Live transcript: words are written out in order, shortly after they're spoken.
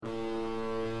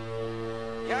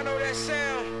Y'all know that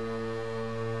sound?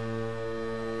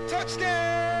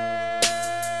 Touchdown!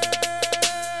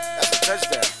 That's a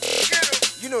touchdown.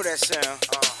 You know that sound.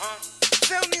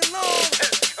 Sound the alarm.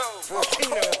 Let's go.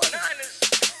 Fortino.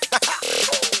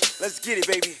 Let's get it,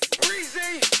 baby.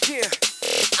 Breezy. Yeah.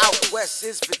 Out west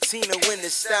is Patina when the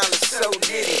style is so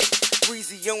nitty.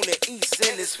 Breezy on the east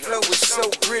and his flow is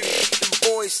so gritty.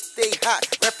 Them boys stay hot,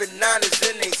 reppin' Niners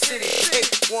in they city.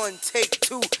 Take one, take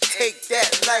two, take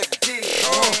that like Diddy.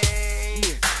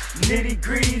 Yeah. Nitty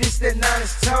gritty, this that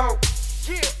Niners talk.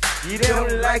 You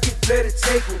don't like it, better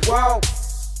take a walk.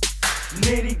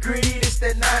 Nitty gritty, this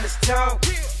that Niners talk.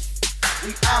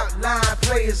 We outline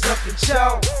players up in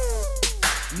chalk.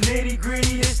 Nitty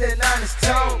gritty, this that Niners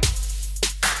talk.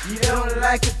 You don't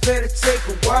like it, better take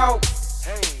a walk.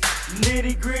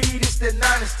 Nitty gritty, this that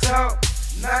Niners talk.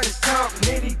 Niners talk,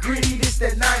 nitty gritty, this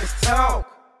that Niners talk.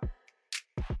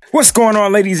 What's going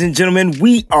on, ladies and gentlemen?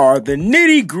 We are the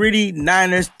Nitty Gritty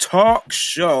Niners Talk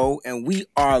Show, and we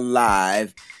are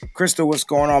live. Crystal, what's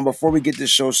going on? Before we get this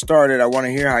show started, I want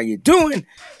to hear how you're doing,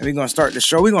 and we're going to start the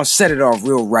show. We're going to set it off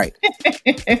real right.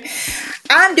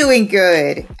 I'm doing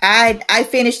good. I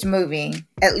finished moving,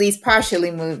 at least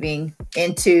partially moving,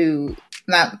 into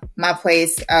my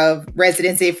place of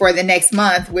residency for the next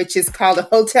month, which is called a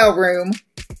hotel room.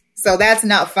 So that's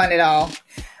not fun at all.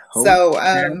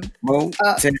 Holiday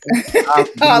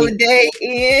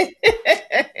Inn.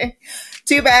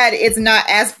 Too bad it's not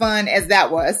as fun as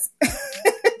that was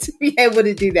to be able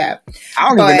to do that. I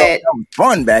don't even know if that was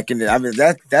fun back in the. I mean,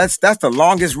 that's the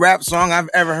longest rap song I've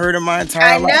ever heard in my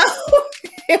entire life. I know.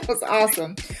 It was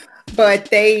awesome, but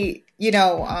they,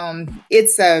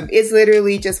 it's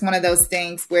literally just one of those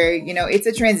things where, it's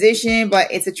a transition, but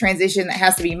it's a transition that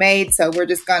has to be made. So we're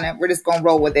just gonna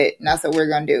roll with it, and that's what we're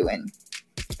gonna do. And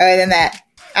other than that,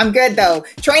 I'm good though.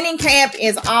 Training camp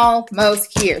is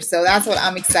almost here, so that's what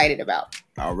I'm excited about.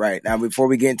 All right. Now, before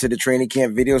we get into the training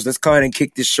camp videos, let's go ahead and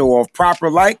kick this show off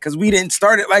proper because we didn't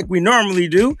start it like we normally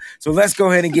do. So let's go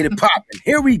ahead and get it popping.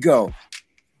 Here we go.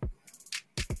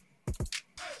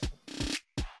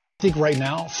 I think right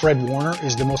now, Fred Warner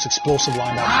is the most explosive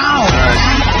linebacker. Wow.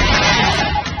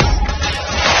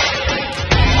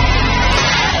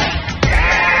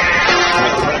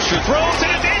 Pressure throws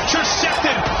and it's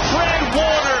intercepted. Fred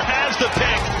Warner has the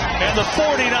pick, and the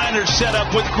 49ers set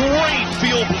up with great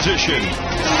field position.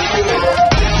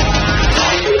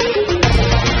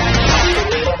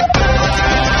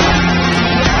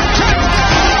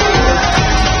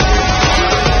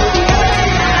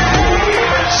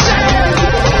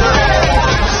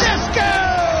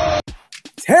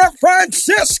 San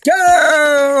Francisco!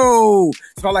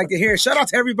 That's all I like to hear. Shout out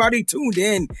to everybody tuned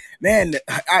in. Man,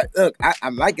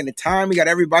 I'm liking the time. We got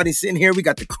everybody sitting here. We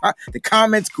got the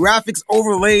comments, graphics,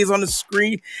 overlays on the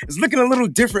screen. It's looking a little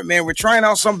different, man. We're trying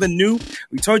out something new.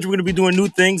 We told you we're going to be doing new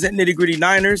things at Nitty Gritty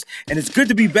Niners, and it's good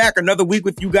to be back another week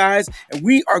with you guys. And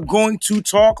we are going to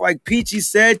talk, like Peachy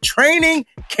said, training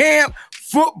camp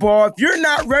football. If you're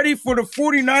not ready for the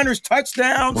 49ers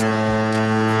touchdowns,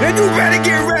 then you better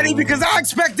get ready, because I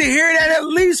expect to hear that at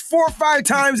least 4 or 5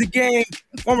 times a game.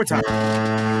 One more time.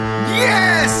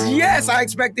 Yes, I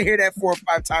expect to hear that 4 or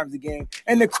 5 times a game,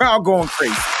 and the crowd going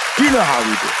crazy. You know how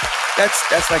we do.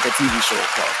 That's like a TV show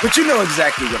called, but you know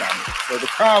exactly what I mean. So the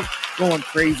crowd going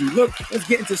crazy. Look, let's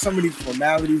get into some of these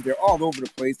formalities. They're all over the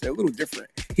place. They're a little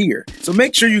different here. So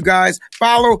make sure you guys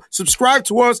follow, subscribe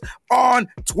to us on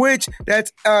Twitch.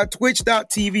 That's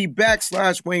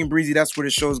twitch.tv/Wayne Breezy. That's where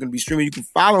the show is going to be streaming. You can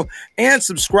follow and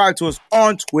subscribe to us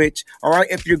on Twitch. All right.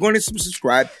 If you're going to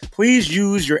subscribe, please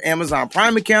use your Amazon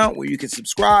Prime account where you can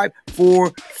subscribe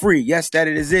for free. Yes, that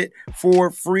is it, for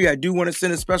free. I do want to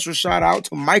send a special shout out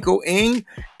to Michael Ng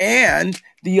and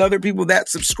the other people that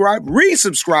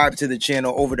resubscribe to the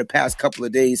channel over the past couple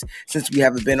of days since we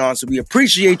haven't been on. So we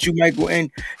appreciate you, Michael,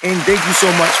 and thank you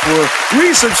so much for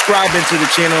resubscribing to the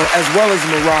channel, as well as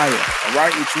Mariah. All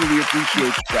right, we truly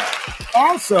appreciate you guys.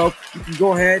 Also, you can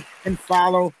go ahead and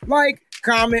follow, like,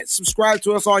 comment, subscribe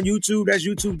to us on YouTube. That's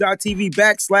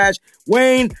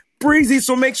youtube.tv/Wayne Breezy.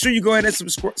 So make sure you go ahead and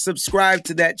subscribe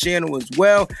to that channel as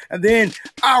well. And then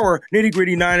our Nitty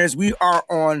Gritty Niners, we are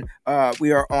on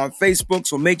Facebook.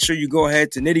 So make sure you go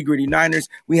ahead to Nitty Gritty Niners.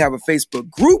 We have a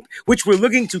Facebook group, which we're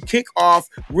looking to kick off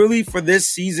really for this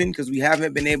season, because we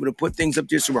haven't been able to put things up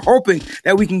there. So we're hoping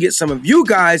that we can get some of you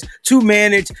guys to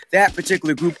manage that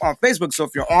particular group on Facebook. So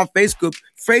if you're on Facebook,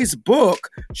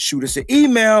 shoot us an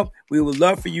email. We would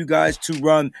love for you guys to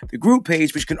run the group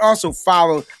page, which can also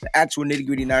follow the actual Nitty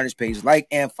Gritty Niners 49ers page. Like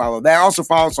and follow that. Also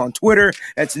follow us on Twitter.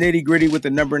 That's Nitty Gritty with the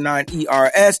number 9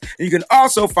 ERS. And you can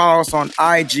also follow us on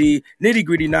IG, Nitty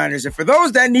Gritty Niners. And for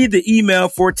those that need the email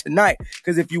for tonight,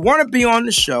 because if you want to be on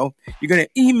the show, you're going to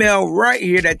email right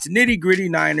here. That's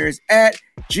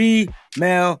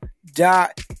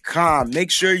nittygrittyniners@gmail.com.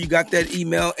 Make sure you got that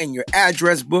email in your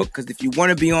address book, because if you want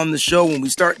to be on the show when we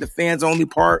start the fans only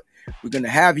part, we're going to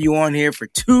have you on here for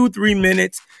 2-3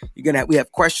 minutes. We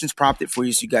have questions prompted for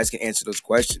you so you guys can answer those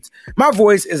questions. My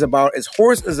voice is about as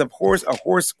hoarse as a horse, of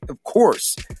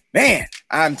course. Man,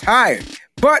 I'm tired,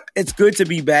 but it's good to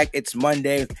be back. It's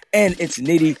Monday and it's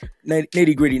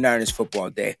nitty gritty Niners football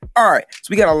day. All right.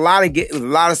 So we got a lot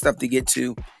of stuff to get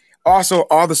to. Also,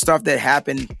 all the stuff that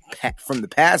happened from the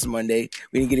past Monday,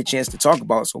 we didn't get a chance to talk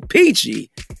about. So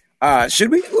Peachy, who should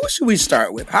we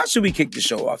start with? How should we kick the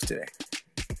show off today?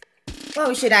 Well,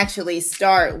 we should actually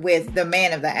start with the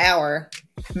man of the hour,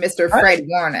 Mr. Fred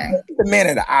Warner. The man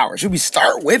of the hour. Should we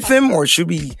start with him, or should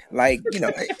we,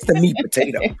 it's the meat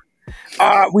potato?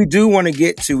 We do want to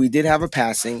get to, we did have a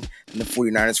passing in the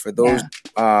 49ers. For those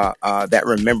that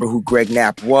remember who Greg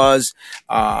Knapp was,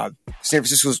 San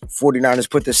Francisco's 49ers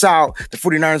put this out. The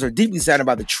 49ers are deeply saddened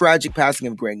about the tragic passing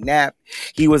of Greg Knapp.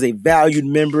 He was a valued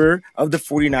member of the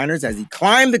 49ers as he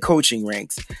climbed the coaching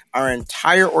ranks. Our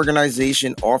entire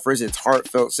organization offers its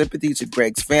heartfelt sympathy to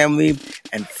Greg's family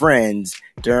and friends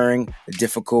during the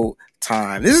difficult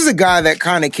time. This is a guy that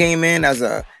kind of came in as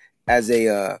a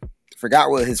forgot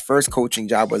what his first coaching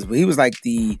job was, but he was like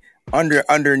the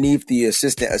underneath the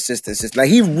assistant. Like,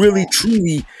 he really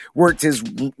truly worked his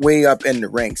way up in the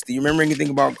ranks. Do you remember anything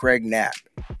about Greg Knapp?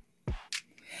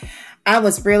 I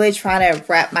was really trying to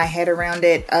wrap my head around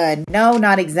it. No,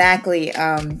 not exactly.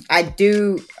 I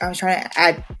don't.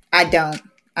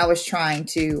 I was trying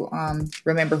to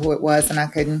remember who it was, and I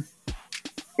couldn't.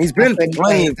 He's been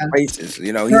plenty of places,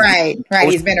 Right.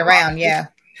 He's been around, yeah.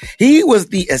 He was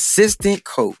the assistant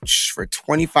coach for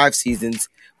 25 seasons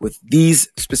with these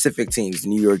specific teams: the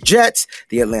New York Jets,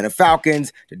 the Atlanta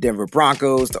Falcons, the Denver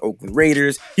Broncos, the Oakland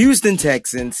Raiders, Houston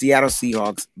Texans, Seattle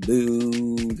Seahawks,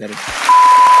 and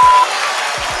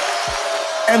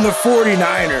the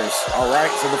 49ers. All right,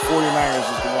 so the 49ers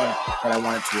is the one that I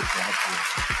wanted to help with.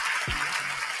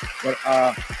 But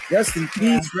rest in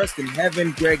peace, rest in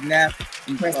heaven, Greg Knapp.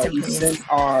 We send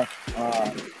our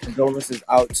condolences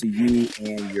out to you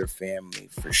and your family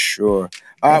for sure.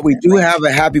 We do have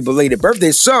a happy belated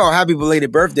birthday. So happy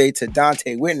belated birthday to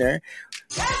Dante Whitner.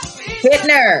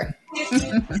 Hitner.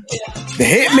 The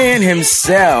hitman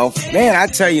himself. Man, I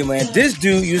tell you, man, this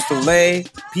dude used to lay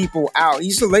people out. He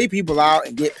used to lay people out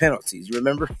and get penalties. You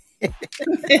remember?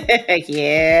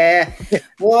 Yeah.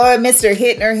 Boy, Mr.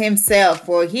 Hitner himself,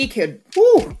 boy, he could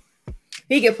put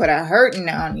a hurting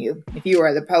on you if you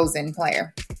were the opposing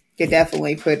player. Could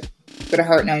definitely put a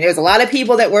hurting on you. There's a lot of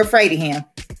people that were afraid of him.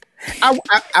 I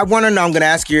want to know, I'm going to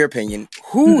ask your opinion.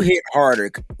 Who hit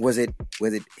harder? Was it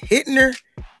Hitner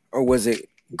or was it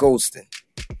Golston?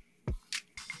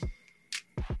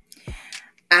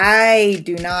 I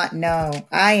do not know.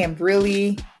 I am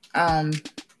really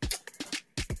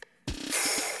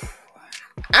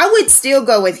I would still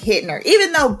go with Hitner,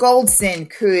 even though Golston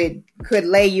could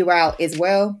lay you out as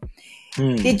well.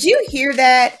 Did you hear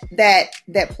that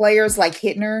players like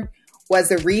Hitner was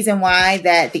the reason why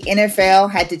that the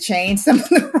NFL had to change some of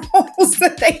the rules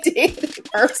that they did in the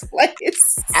first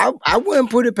place? I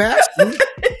wouldn't put it past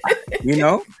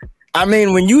you. I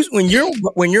mean, when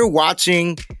you're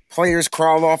watching players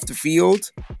crawl off the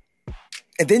field,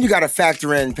 and then you got to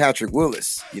factor in Patrick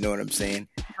Willis. You know what I'm saying?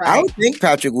 Right. I don't think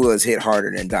Patrick Willis hit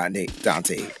harder than Dante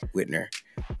Whitner.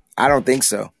 I don't think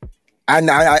so. I'm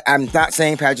not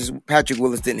saying Patrick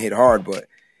Willis didn't hit hard, but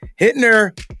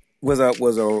Hitner was a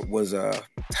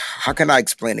how can I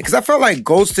explain it? Because I felt like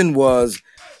Golston was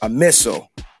a missile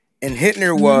and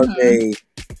Hitner was a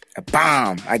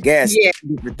bomb, I guess. Yeah.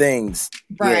 For things.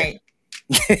 Right. Yeah.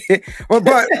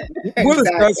 but Willis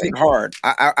does hit hard.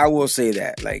 I will say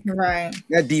that. Like, right.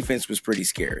 That defense was pretty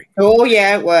scary. Oh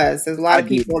yeah, it was. There's a lot of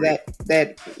people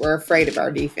that were afraid of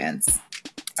our defense.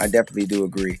 I definitely do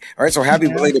agree. All right, so happy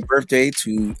belated birthday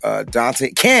to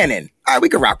Dante Cannon. All right, we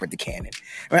can rock with the Cannon.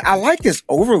 I like this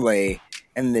overlay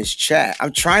in this chat.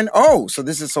 I'm trying. So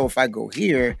this is so if I go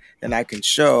here, then I can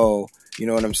show. You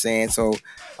know what I'm saying? So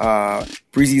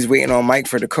Breezy's waiting on Mike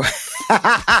for the call.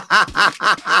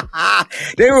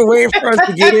 They were waiting for us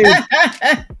to get in.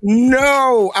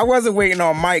 No, I wasn't waiting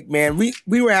on Mike, man. We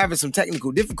were having some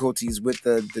technical difficulties with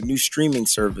the new streaming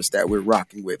service that we're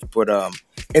rocking with, but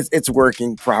it's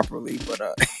working properly. But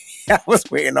I was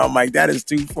waiting on Mike. That is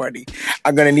too funny.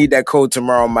 I'm gonna need that code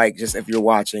tomorrow, Mike. Just if you're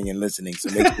watching and listening, so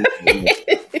make sure.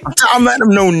 I'm letting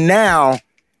them know now.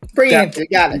 Preempted.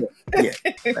 Got it. Yeah.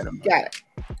 Let them know. Got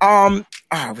it.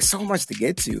 There's so much to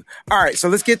get to. All right, so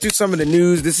let's get through some of the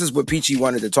news. This is what Peachy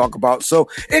wanted to talk about. So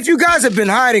if you guys have been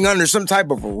hiding under some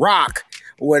type of a rock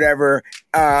or whatever,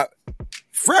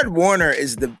 Fred Warner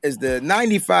is the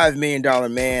 $95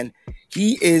 million man.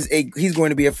 He's going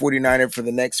to be a 49er for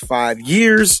the next 5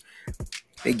 years.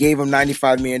 They gave him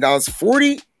 $95 million.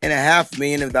 $40.5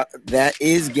 million of that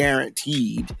is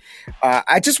guaranteed.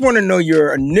 I just want to know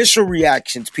your initial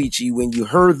reactions, Peachy, when you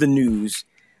heard the news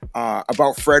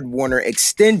about Fred Warner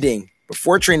extending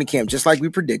before training camp, just like we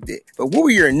predicted. But what were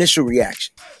your initial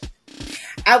reactions?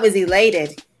 I was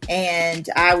elated. And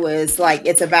I was like,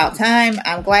 it's about time.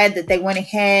 I'm glad that they went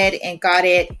ahead and got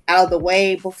it out of the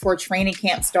way before training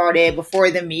camp started, before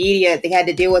the media. They had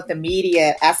to deal with the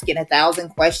media asking 1,000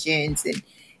 questions and,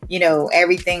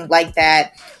 everything like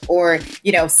that. Or,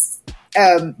 these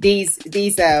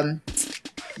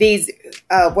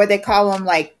what they call them,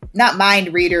 like, not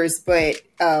mind readers, but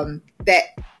that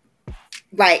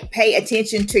like pay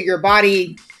attention to your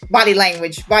body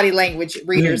language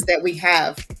readers that we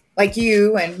have. Like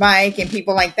you and Mike and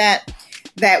people like that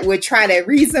would try to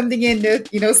read something into,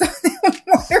 something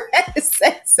Warner had to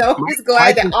say. So I'm just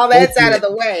glad that all that's out of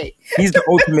the way. He's the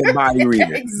ultimate body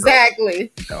reader.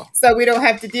 Exactly. So we don't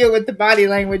have to deal with the body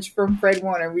language from Fred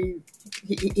Warner.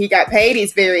 He got paid.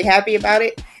 He's very happy about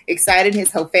it. Excited.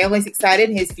 His whole family's excited.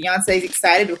 His fiance's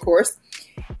excited, of course.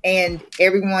 And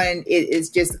everyone is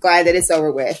just glad that it's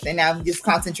over with. And now just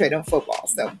concentrate on football.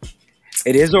 So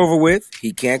it is over with.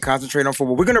 He can't concentrate on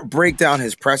football. We're going to break down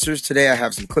his pressers today. I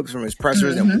have some clips from his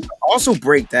pressers. And we'll also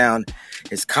break down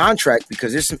his contract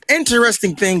because there's some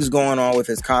interesting things going on with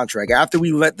his contract. After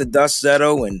we let the dust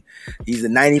settle and he's a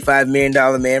 $95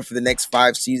 million man for the next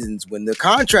 5 seasons, when the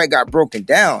contract got broken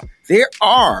down, there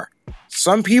are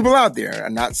some people out there,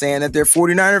 I'm not saying that they're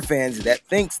 49er fans, that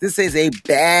thinks this is a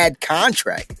bad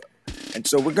contract. And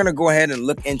so we're going to go ahead and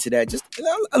look into that just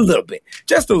a little bit.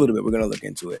 Just a little bit. We're going to look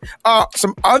into it.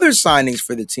 Some other signings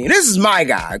for the team. This is my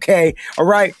guy, okay? All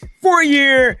right.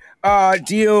 4-year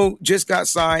deal just got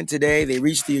signed today. They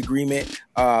reached the agreement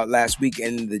last week,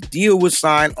 and the deal was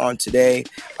signed on today.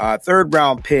 3rd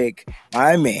round pick,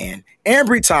 my man,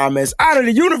 Ambry Thomas, out of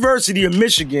the University of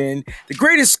Michigan, the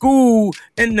greatest school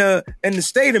in the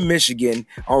state of Michigan.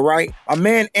 All right, my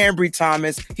man Ambry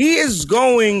Thomas, he is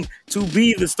going to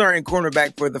be the starting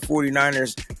cornerback for the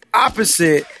 49ers,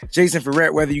 opposite Jason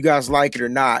Verrett, whether you guys like it or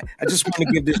not. I just want to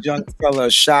give this young fella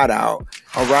a shout out.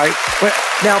 All right, but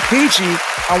now Peachy,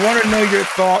 I want to know your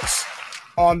thoughts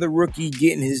on the rookie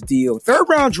getting his deal. 3rd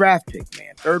round draft pick,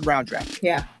 man. 3rd round draft pick.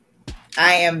 Yeah.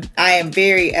 I am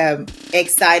very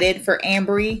excited for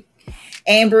Ambry.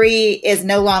 Ambry is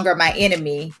no longer my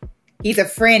enemy. He's a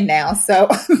friend now. So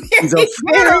he's a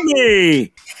friend.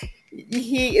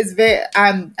 He is very.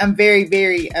 I'm very,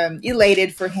 very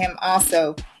elated for him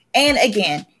also. And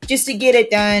again, just to get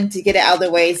it done, to get it out of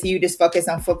the way, so you just focus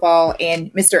on football.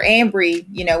 And Mr. Ambry,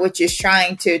 which is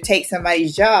trying to take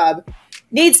somebody's job,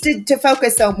 needs to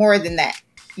focus on more than that.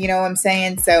 You know what I'm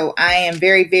saying? So I am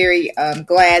very, very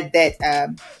glad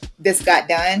that this got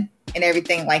done and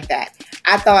everything like that.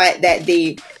 I thought that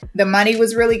the money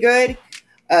was really good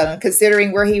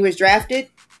considering where he was drafted.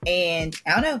 And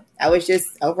I don't know. I was just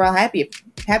overall happy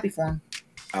for him.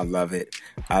 I love it.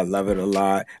 I love it a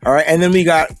lot. All right. And then we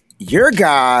got your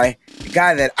guy, the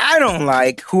guy that I don't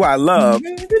like, who I love.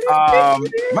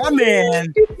 My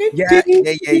man.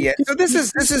 Yeah. So this show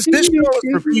is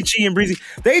for Peachy and Breezy.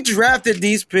 They drafted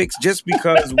these picks just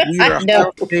because we are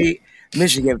Ohio State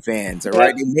Michigan fans. All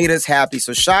right. They made us happy.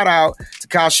 So shout out to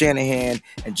Kyle Shanahan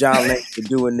and John Lynch for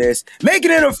doing this.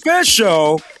 Making it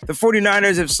official. The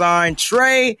 49ers have signed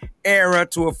Trey Era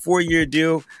to a 4-year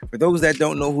deal. For those that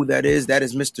don't know who that is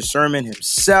Mr. Sermon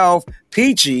himself.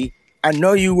 Peachy, I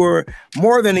know you were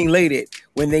more than elated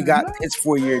when they got his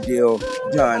 4-year deal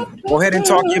done. Go ahead and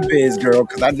talk your biz, girl,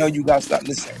 because I know you got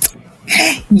something to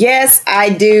say. Yes, I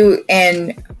do.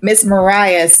 And Miss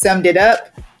Mariah summed it up.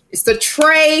 It's the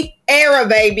Trey Era,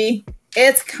 baby.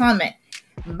 It's coming.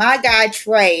 My guy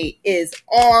Trey is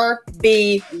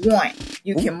RB1.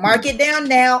 You can mark it down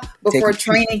now before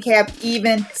training camp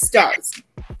even starts.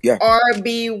 Yeah.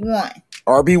 RB1.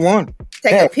 RB1.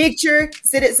 Take a picture,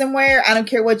 sit it somewhere. I don't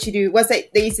care what you do. What's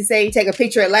that they used to say? Take a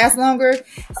picture, it lasts longer.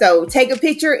 So take a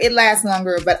picture, it lasts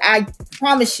longer. But I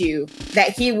promise you that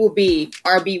he will be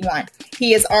RB1.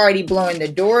 He is already blowing the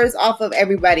doors off of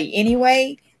everybody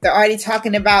anyway. They're already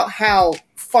talking about how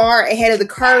far ahead of the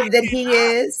curve that he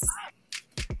is.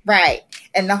 Right.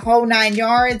 and the whole 9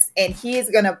 yards, and he is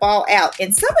going to ball out.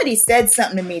 And somebody said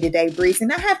something to me today, Breeze,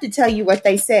 and I have to tell you what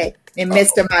they said in the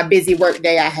midst of my busy work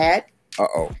day I had.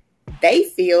 They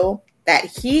feel that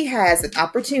he has an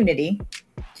opportunity,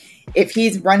 if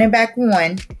he's running back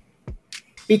one,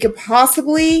 he could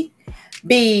possibly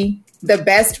be the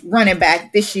best running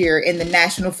back this year in the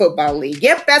National Football League.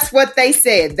 Yep, that's what they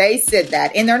said. They said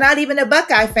that. And they're not even a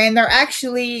Buckeye fan. They're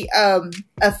actually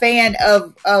a fan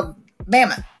of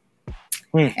Bama.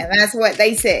 And that's what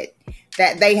they said,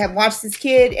 that they have watched this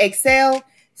kid excel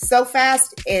so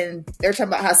fast, and they're talking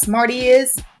about how smart he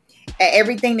is at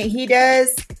everything that he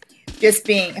does, just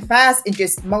being fast and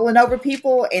just mulling over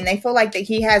people. And they feel like that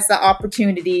he has the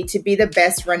opportunity to be the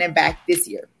best running back this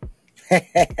year.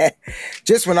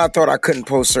 Just when I thought I couldn't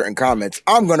post certain comments,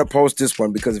 I'm going to post this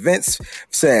one because Vince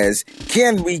says,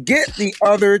 can we get the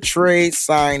other trade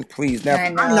signed, please? Now,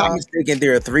 if I'm not mistaken,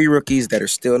 there are 3 rookies that are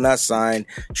still not signed.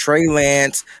 Trey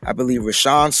Lance, I believe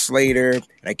Rashawn Slater, and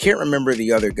I can't remember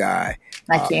the other guy.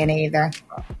 I can't either.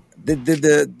 Did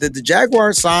the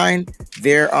Jaguars sign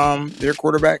their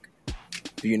quarterback?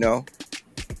 Do you know?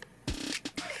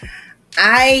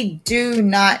 I do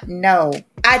not know.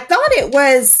 I thought it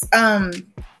was, isn't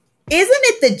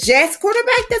it the Jets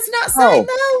quarterback that's not signed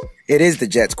though? It is the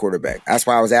Jets quarterback. That's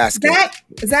why I was asking.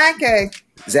 Zach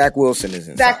Wilson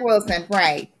isn't. Zach Wilson,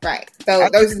 right. So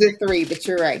those are the 3, but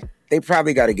you're right. They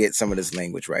probably got to get some of this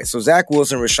language right. So Zach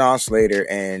Wilson, Rashawn Slater,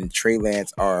 and Trey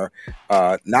Lance are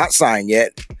not signed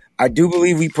yet. I do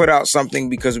believe we put out something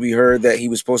because we heard that he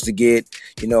was supposed to get,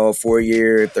 a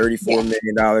 4-year, $34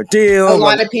 million deal. A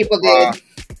lot of people did.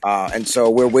 And so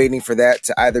we're waiting for that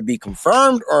to either be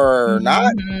confirmed or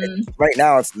not. Right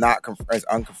now, it's not it's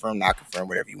unconfirmed, not confirmed,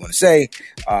 whatever you want to say.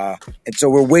 And so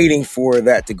we're waiting for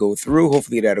that to go through.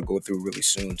 Hopefully, that'll go through really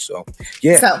soon. So,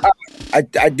 yeah,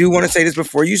 I do want to say this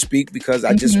before you speak because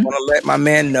I just want to let my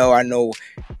man know I know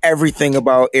everything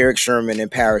about Eric Sherman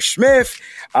and Parrish Smith.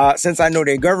 Since I know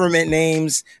their government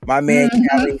names, my man,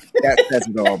 that says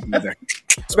it all, brother.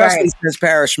 Especially since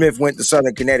Parrish Smith went to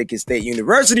Southern Connecticut State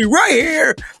University right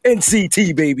here in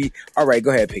CT, baby. All right,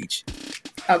 go ahead, Paige.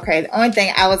 Okay, the only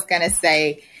thing I was going to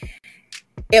say,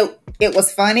 it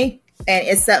was funny, and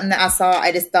it's something that I saw.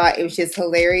 I just thought it was just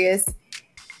hilarious.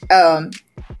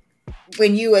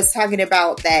 When you was talking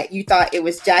about that, you thought it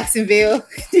was Jacksonville.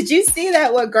 Did you see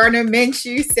that, what Gardner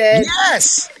Minshew said?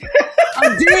 Yes,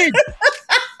 I did.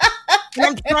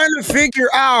 I'm trying to figure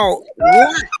out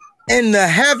what in the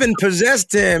heaven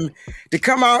possessed him to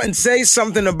come out and say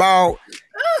something about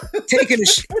taking a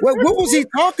what was he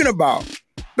talking about?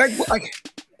 Because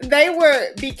they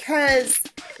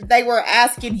were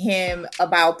asking him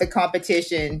about the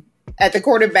competition at the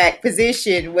quarterback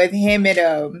position with him and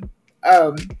him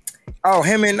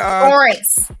and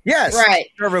Lawrence. Yes, right,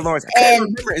 Trevor Lawrence. I can't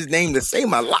remember his name to save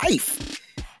my life.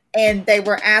 And they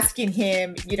were asking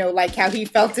him, like how he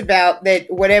felt about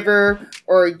that, whatever,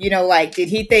 or, like, did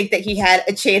he think that he had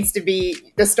a chance to be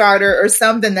the starter or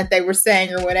something that they were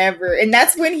saying or whatever. And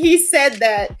that's when he said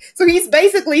that. So he's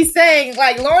basically saying,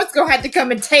 like, Lawrence going to have to come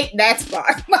and take that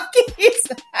spot. Like, he's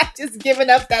not just giving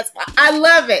up that spot. I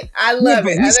love it.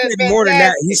 He said more than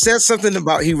that. He said something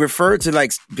about, he referred to,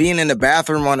 like, being in the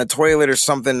bathroom on a toilet or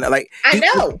something. Like, I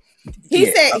know.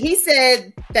 He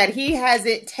said that he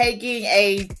hasn't taken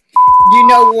a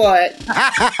what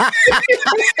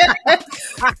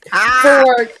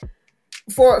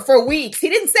for weeks. He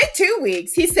didn't say 2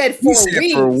 weeks. He said 4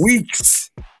 weeks. For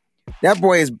weeks. That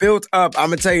boy is built up. I'm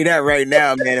gonna tell you that right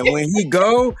now, man. And when he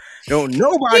go, don't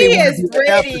nobody want to be at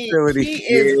that facility. He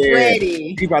is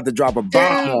ready. He about to drop a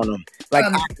bomb on him, like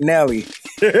Nelly.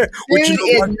 Dude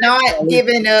is not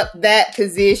giving up that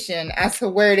position. I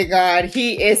swear to God,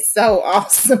 he is so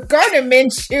awesome. Gardner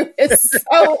Minshew is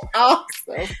so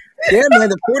awesome. Yeah, man.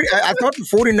 I thought the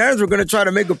 49ers were going to try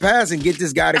to make a pass and get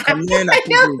this guy to come in. I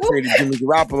think they traded Jimmy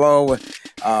Garoppolo.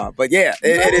 But yeah,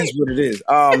 it is what it is.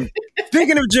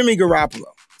 Speaking of Jimmy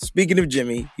Garoppolo,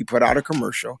 he put out a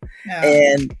commercial.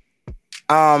 And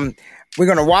we're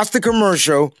going to watch the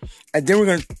commercial, and then we're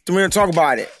going to talk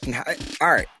about it.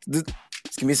 All right. Just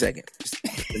give me a second.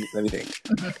 Let me think.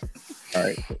 All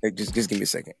right. Just give me a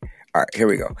second. All right. Here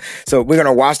we go. So we're going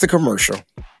to watch the commercial.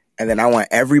 And then I want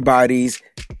everybody's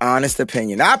honest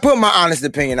opinion. I put my honest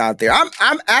opinion out there.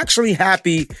 I'm actually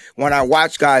happy when I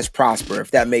watch guys prosper,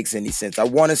 if that makes any sense. I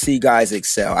want to see guys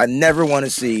excel. I never want to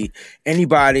see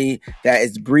anybody that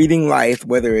is breathing life,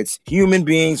 whether it's human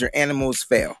beings or animals,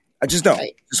 fail. I just don't.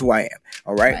 Right. That's who I am.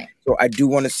 All right? So I do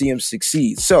want to see them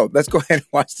succeed. So let's go ahead and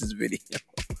watch this video.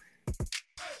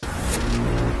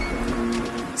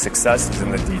 Success is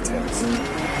in the details.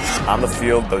 On the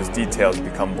field, those details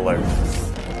become blurred.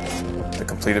 the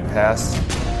completed pass,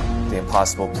 the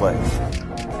impossible play.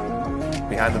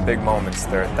 Behind the big moments,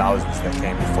 there are thousands that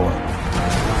came before.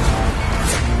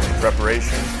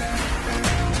 Preparation,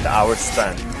 the hours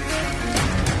spent,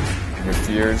 your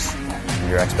fears, and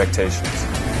your expectations.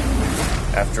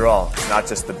 After all, it's not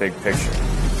just the big picture.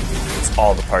 It's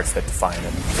all the parts that define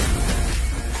it.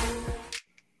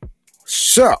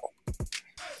 So,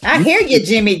 I hear you,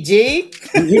 Jimmy G.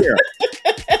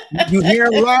 You hear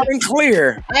him loud and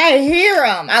clear. I hear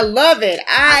him. I love it.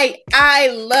 I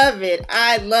love it.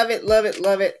 I love it, love it,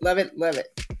 love it, love it, love it.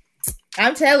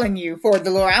 I'm telling you, for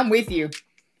the Lord, I'm with you.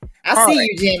 I see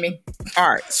you, Jimmy. All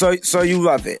right. So you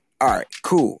love it. All right,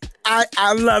 cool.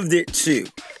 I loved it too.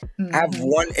 I have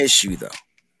one issue though.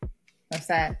 What's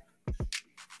that?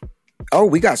 Oh,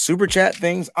 we got super chat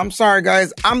things. I'm sorry,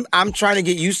 guys. I'm trying to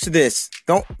get used to this.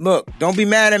 Don't be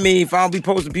mad at me if I don't be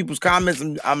posting people's comments.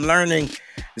 I'm learning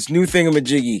this new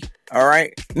thingamajiggy. All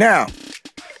right. Now,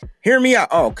 hear me out.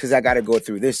 Oh, because I got to go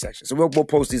through this section. So we'll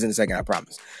post these in a second, I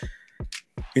promise.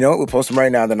 You know what? We'll post them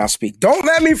right now, then I'll speak. Don't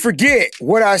let me forget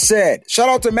what I said. Shout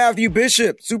out to Matthew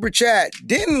Bishop, super chat.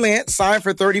 Didn't Lance sign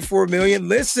for $34 million?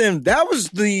 Listen, that was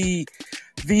the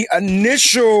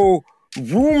initial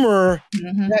rumor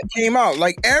that came out.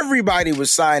 Like everybody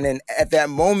was signing at that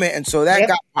moment, and so that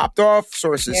got popped off.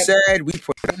 Sources said we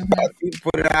put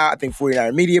it out. I think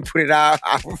 49 Media put it out.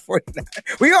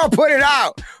 We all put it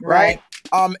out, right?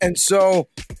 And so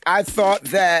I thought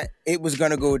that it was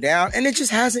going to go down, and it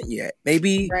just hasn't yet.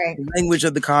 Maybe the language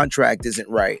of the contract isn't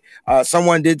right.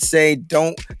 Someone did say,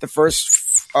 don't the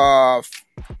first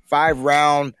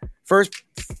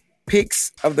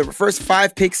first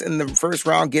five picks in the first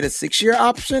round get a 6-year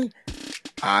option?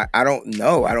 I don't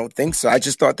know. I don't think so. I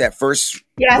just thought that first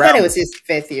I thought it was his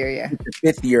 5th year, the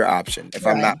 5th year option, if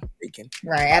I'm not mistaken.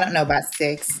 Right. I don't know about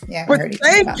 6. Yeah. But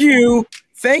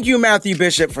thank you, Matthew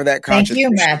Bishop, for that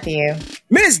contribution. Thank you, Matthew.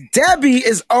 Miss Debbie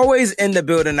is always in the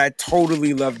building. I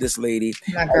totally love this lady.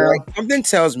 My girl. Something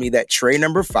tells me that Trey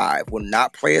number 5 will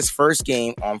not play his first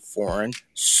game on foreign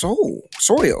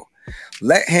soil.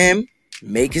 Let him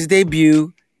make his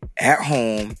debut at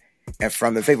home and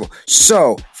from the faithful.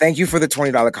 So, thank you for the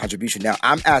 $20 contribution. Now,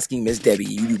 I'm asking Miss Debbie,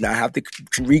 you do not have to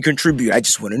recontribute. I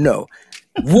just want to know,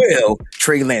 will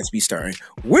Trey Lance be starting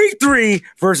week 3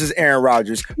 versus Aaron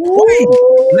Rodgers? Please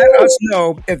let us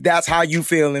know if that's how you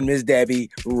feeling, Miss Debbie,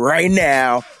 right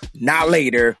now. Not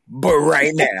later, but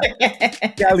right now.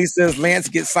 Kelly says Lance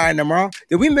gets signed tomorrow.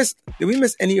 Did we miss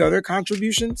any other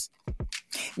contributions?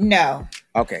 No.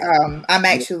 Okay. I'm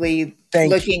actually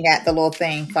looking at the little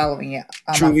thing following it.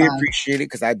 Truly appreciate it,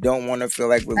 because I don't want to feel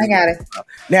like we're. I got it.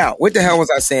 Now, what the hell was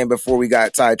I saying before we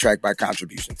got sidetracked by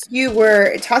contributions? You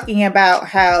were talking about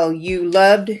how you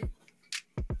loved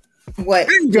what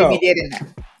Jimmy did in there.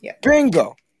 Yeah.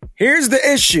 Bingo. Here's the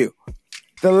issue.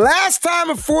 The last time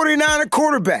a 49er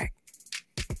quarterback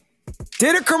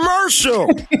did a commercial.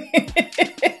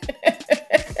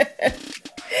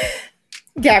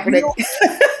 Kaepernick.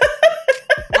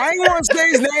 I ain't want to say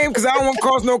his name because I don't want to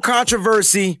cause no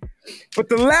controversy. But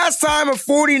the last time a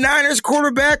 49ers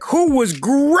quarterback who was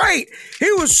great,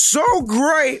 he was so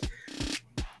great.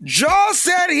 Jaws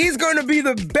said he's going to be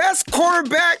the best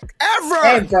quarterback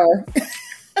ever.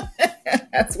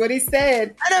 That's what he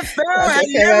said. NFL has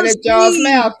never seen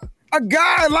a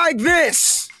guy like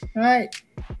this. Right.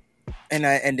 And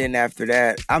then after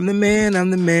that, I'm the man.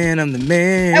 That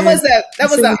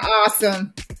was an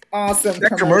awesome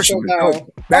commercial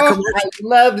though. I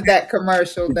loved that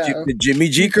commercial though. The Jimmy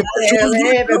G commercial.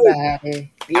 Everybody.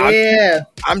 Yeah.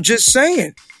 I'm just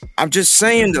saying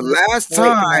the last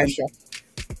time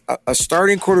a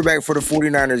starting quarterback for the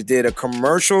 49ers did a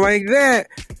commercial like that,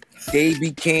 they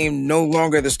became no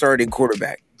longer the starting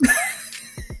quarterback.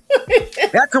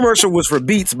 That commercial was for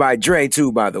Beats by Dre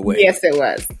too, by the way. Yes, it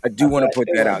was. I do want to put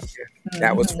that out there. Mm-hmm.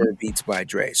 That was for Beats by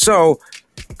Dre. So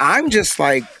I'm just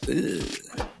like,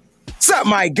 what's up,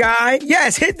 my guy?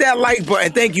 Yes, hit that like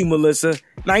button. Thank you, Melissa.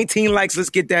 19 likes. Let's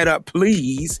get that up,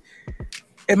 please.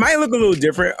 It might look a little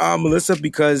different, Melissa,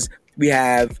 because we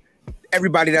have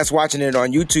everybody that's watching it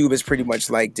on YouTube is pretty much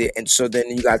liked it. And so then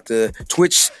you got the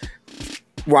Twitch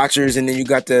watchers, and then you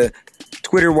got the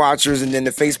Twitter watchers, and then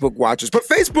the Facebook watchers. But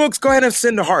Facebook's, go ahead and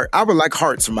send a heart. I would like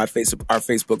hearts from our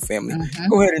Facebook family. Mm-hmm.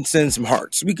 Go ahead and send some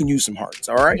hearts. We can use some hearts,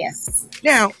 all right? Yes.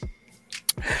 Now,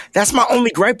 that's my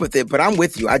only gripe with it, but I'm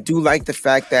with you. I do like the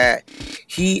fact that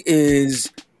he is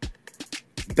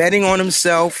betting on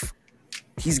himself.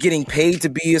 He's getting paid to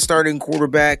be a starting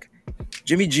quarterback.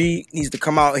 Jimmy G needs to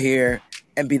come out here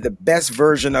and be the best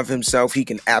version of himself he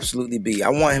can absolutely be. I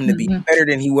want him to be better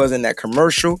than he was in that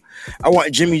commercial. I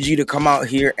want Jimmy G to come out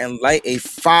here and light a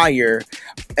fire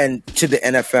and to the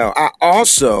NFL. I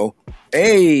also,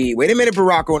 hey, wait a minute,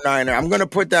 Barack O'Niner. I'm going to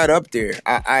put that up there.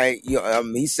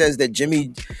 He says that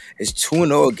Jimmy is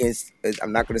 2-0 against,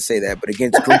 I'm not going to say that, but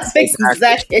against Green Bay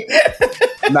exactly.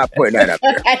 I'm not putting that up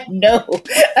there. I know.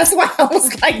 That's why I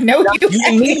was like, no, you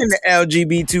ain't meaning the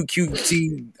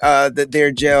LGBTQT,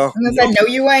 their jail. I said, no,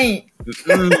 you ain't.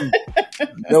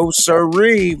 No,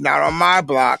 sirree. Not on my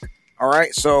block. All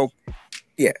right. So,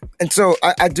 yeah. And so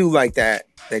I do like that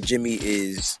Jimmy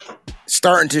is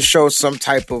starting to show some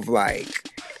type of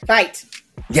fight.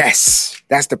 Yes.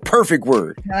 That's the perfect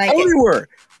word.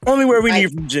 Only word we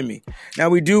need from Jimmy. Now,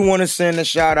 we do want to send a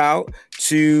shout out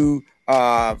to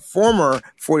former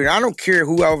 49ers. I don't care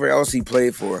whoever else he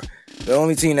played for. The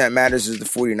only team that matters is the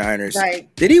 49ers.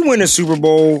 Right. Did he win a Super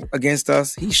Bowl against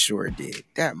us? He sure did.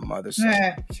 That mother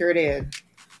son. Sure did.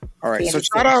 All right. So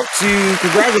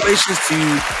congratulations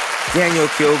to Daniel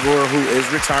Kilgore, who is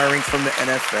retiring from the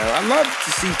NFL. I love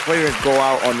to see players go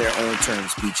out on their own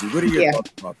terms, Peachy. What are your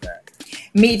thoughts about that?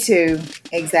 Me too.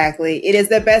 Exactly. It is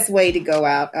the best way to go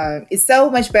out. It's so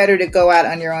much better to go out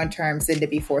on your own terms than to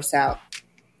be forced out.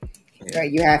 Yeah.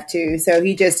 Right, you have to. So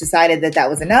he just decided that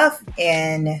was enough,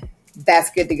 and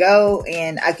that's good to go.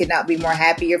 And I could not be more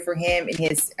happier for him in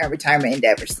his retirement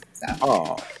endeavors. So.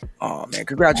 Oh man!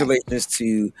 Congratulations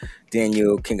to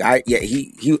Daniel King.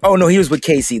 He was with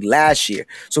KC last year,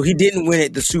 so he didn't win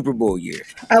it the Super Bowl year.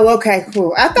 Oh, okay,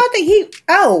 cool. I thought that he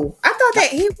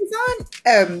was on.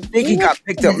 I think he got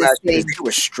picked up last year. He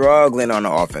was struggling on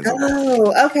the offense.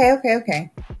 Oh,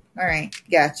 okay. All right,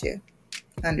 gotcha.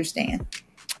 Understand.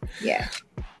 Yeah.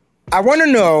 I want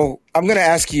to know, I'm going to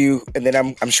ask you, and then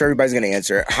I'm sure everybody's going to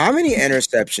answer. How many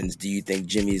interceptions do you think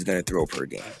Jimmy is going to throw per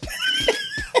game?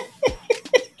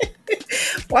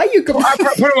 Why you put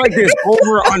it like this: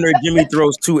 over or under, Jimmy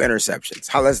throws 2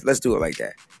 interceptions. Let's do it like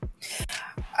that.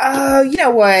 You know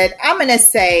what? I'm going to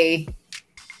say,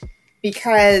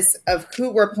 because of who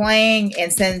we're playing,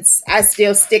 and since I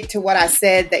still stick to what I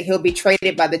said, that he'll be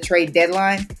traded by the trade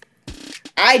deadline,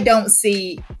 I don't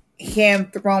see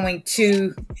him throwing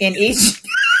 2 in each.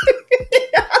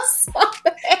 I saw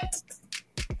that.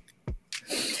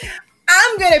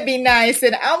 I'm going to be nice,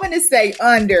 and I'm going to say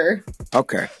under.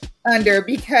 Okay. Under,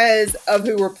 because of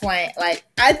who we're playing.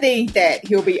 I think that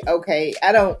he'll be okay.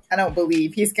 I don't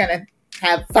believe he's going to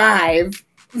have 5.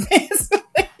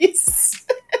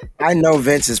 I know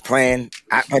Vince is playing.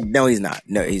 No, he's not.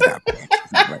 No, he's not playing.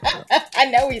 I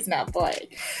know he's not playing.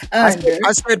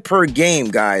 I said per game,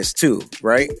 guys, too,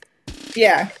 right?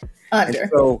 Yeah, under.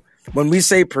 And so when we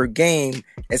say per game,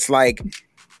 it's like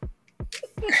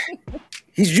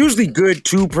he's usually good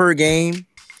 2 per game,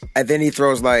 and then he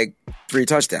throws 3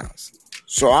 touchdowns.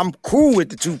 So I'm cool with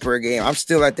the 2 per game. I'm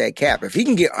still at that cap. If he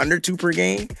can get under 2 per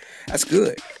game, that's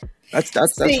good. That's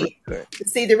really good.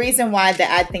 See, the reason why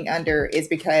that I think under is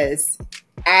because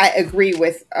I agree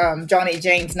with Johnny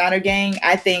James Niner gang.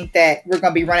 I think that we're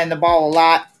going to be running the ball a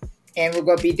lot, and we're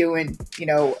going to be doing,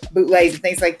 bootlegs and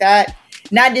things like that.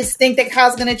 And I just think that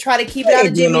Kyle's going to try to keep it out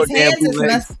of Jimmy's hands as much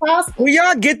as possible. Well,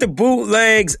 y'all get the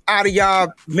bootlegs out of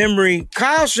y'all memory.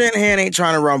 Kyle Shanahan ain't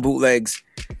trying to run bootlegs.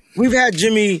 We've had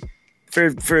Jimmy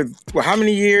for how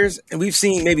many years? And we've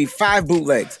seen maybe 5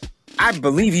 bootlegs. I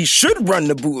believe he should run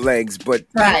the bootlegs, but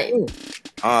right.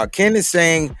 Ken is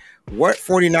saying, what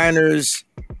 49ers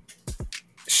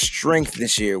strength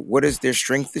this year? What is their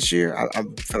strength this year? I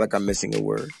feel like I'm missing a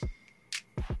word.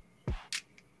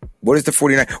 What is the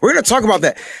 49ers? We're going to talk about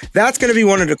that. That's going to be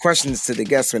one of the questions to the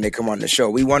guests when they come on the show.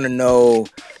 We want to know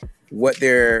what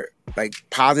their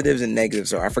positives and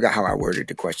negatives are. I forgot how I worded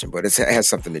the question, but it has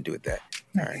something to do with that.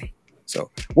 All right. So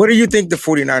what do you think the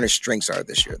 49ers strengths are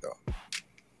this year, though?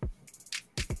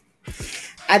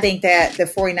 I think that the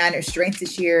 49ers strength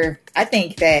this year, I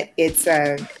think that it's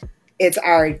our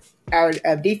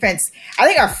defense. I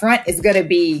think our front is going to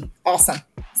be awesome.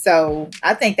 So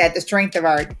I think that the strength of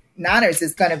our Niners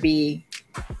is going to be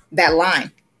that line,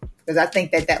 because I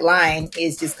think that line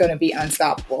is just going to be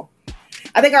unstoppable.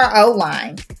 I think our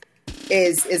O-line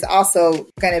is also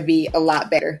going to be a lot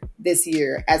better this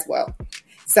year as well.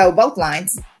 So both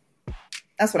lines,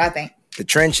 that's what I think. The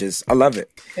trenches, I love it.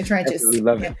 The trenches, we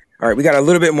love it. All right, we got a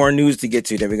little bit more news to get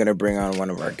to. Then we're going to bring on one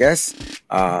of our guests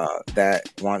that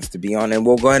wants to be on. And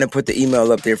we'll go ahead and put the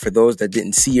email up there for those that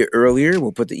didn't see it earlier.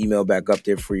 We'll put the email back up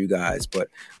there for you guys. But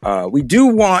we do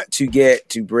want to get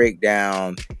to break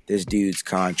down this dude's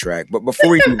contract. But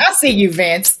before we do... I see you,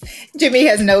 Vince. Jimmy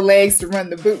has no legs to run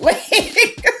the bootleg.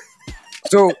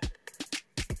 So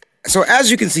So as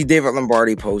you can see, David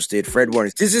Lombardi posted Fred Warner.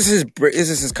 This is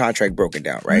his contract broken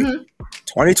down, right?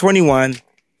 2021,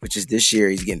 which is this year,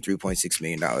 he's getting $3.6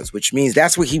 million, which means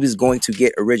that's what he was going to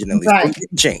get originally. Right. So it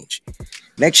didn't change.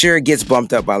 Next year, it gets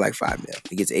bumped up by like $5 million.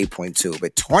 He gets 8.2.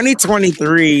 But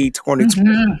 2023,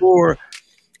 2024,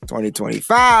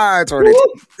 2025,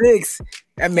 2026,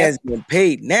 that man's getting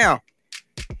paid. Now,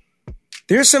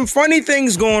 there's some funny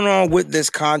things going on with this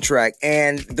contract,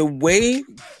 and the way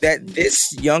that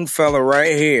this young fella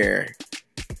right here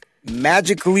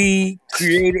magically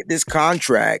created this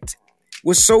contract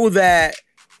was so that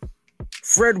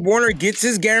Fred Warner gets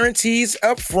his guarantees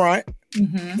up front.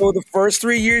 For the first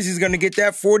 3 years, he's going to get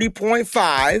that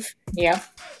 40.5. Yeah.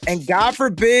 And God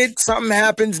forbid something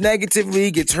happens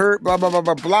negatively, gets hurt, blah, blah, blah,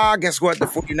 blah, blah. Guess what? The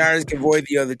 49ers can void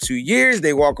the other 2 years.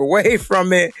 They walk away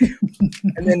from it.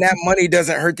 And then that money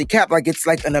doesn't hurt the cap. Like, it's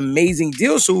like an amazing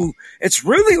deal. So it's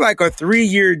really like a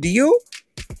 3-year deal.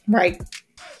 Right.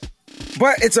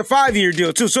 But it's a 5-year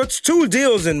deal, too. So it's 2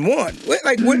 deals in one. What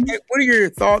are your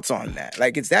thoughts on that?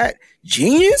 Like, is that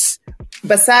genius?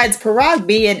 Besides Parag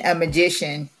being a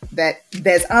magician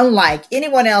that's unlike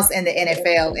anyone else in the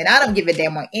NFL, and I don't give a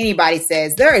damn what anybody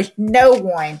says, there is no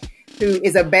one who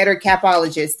is a better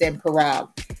capologist than Parag.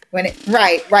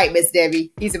 Right, Miss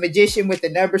Debbie. He's a magician with the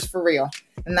numbers for real.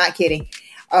 I'm not kidding.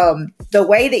 The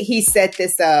way that he set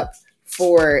this up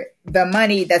for the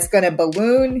money that's going to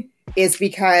balloon is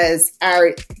because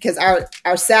our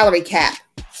salary cap,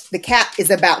 the cap is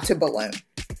about to balloon.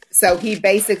 So he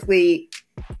basically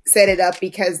set it up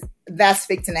because that's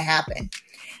fixing to happen.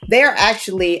 They're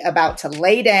actually about to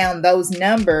lay down those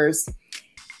numbers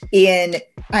in,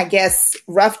 I guess,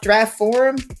 rough draft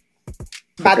form.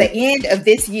 By the end of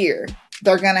this year,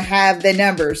 they're going to have the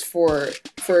numbers for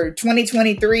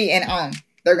 2023 and on.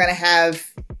 They're going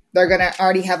to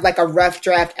already have like a rough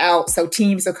draft out. So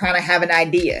teams will kind of have an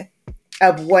idea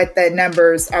of what the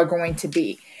numbers are going to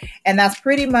be. And that's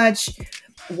pretty much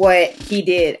what he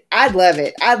did. I love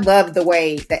it. I love the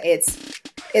way that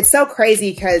it's so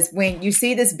crazy because when you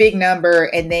see this big number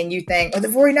and then you think, oh, the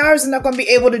 49ers are not going to be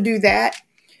able to do that.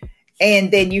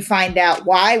 And then you find out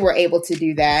why we're able to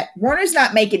do that. Warner's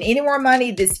not making any more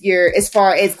money this year as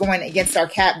far as going against our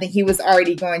cap than he was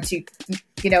already going to,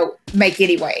 make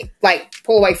anyway. Like,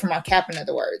 pull away from our cap, in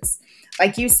other words.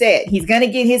 Like you said, he's going to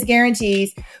get his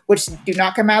guarantees, which do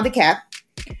not come out of the cap.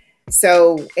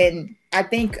 So, and I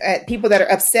think people that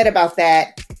are upset about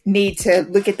that need to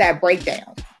look at that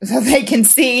breakdown so they can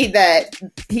see that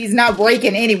he's not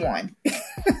breaking anyone.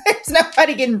 There's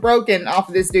nobody getting broken off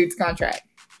of this dude's contract.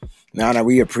 No,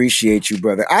 we appreciate you,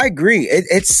 brother. I agree.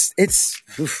 It's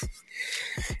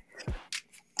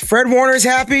Fred Warner's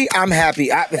happy. I'm happy.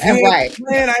 If he ain't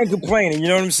playing, I ain't complaining. You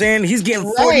know what I'm saying? He's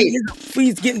getting 40.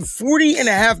 He's getting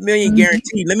 $40.5 million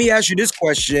guaranteed. Let me ask you this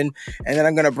question, and then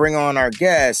I'm going to bring on our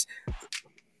guest.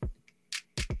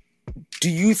 Do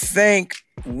you think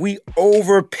we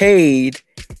overpaid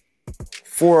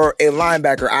for a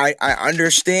linebacker? I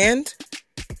understand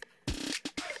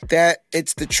that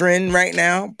it's the trend right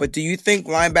now, but do you think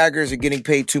linebackers are getting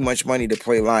paid too much money to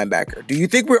play linebacker? Do you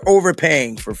think we're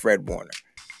overpaying for Fred Warner?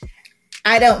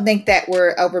 I don't think that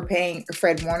we're overpaying for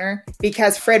Fred Warner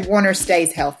because Fred Warner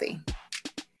stays healthy.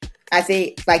 I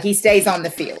think he stays on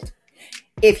the field.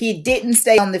 If he didn't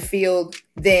stay on the field,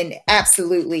 then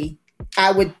absolutely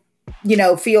I would,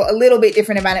 feel a little bit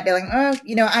different about it. Be like,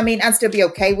 I'd still be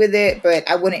okay with it, but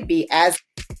I wouldn't be as.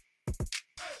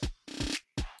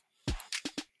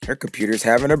 Her computer's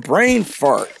having a brain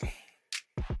fart.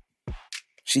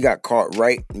 She got caught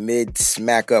right mid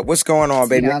smack up. What's going on,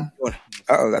 baby?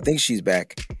 Uh-oh, I think she's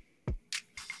back.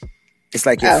 It's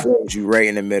like it froze you right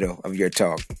in the middle of your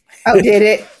talk. Oh, did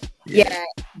it? Yeah.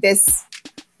 This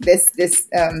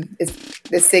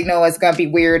signal is gonna be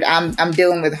weird. I'm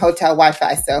dealing with hotel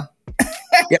Wi-Fi, so.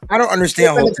 Yeah, I don't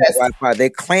understand hotel Wi-Fi. They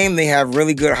claim they have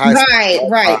really good high-speed.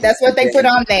 Right. That's what they put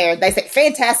on there. They say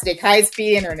fantastic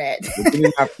high-speed internet. Give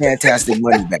me my fantastic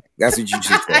money back. That's what you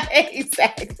should say.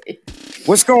 Exactly.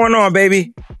 What's going on,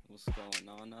 baby? What's going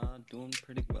on? Doing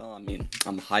pretty well. I mean,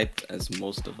 I'm hyped as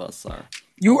most of us are.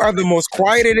 You are the most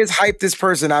quietest, hypedest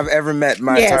person I've ever met in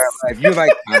my entire life. You're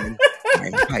like, I'm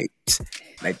hyped.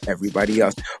 Like everybody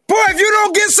else. Boy, if you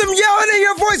don't get some yelling in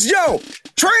your voice,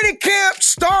 training camp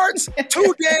starts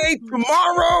today,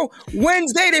 tomorrow,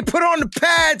 Wednesday. They put on the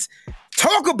pads.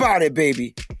 Talk about it,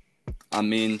 baby. I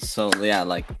mean,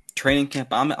 training camp.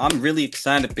 I'm really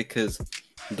excited because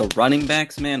the running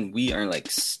backs, man, we are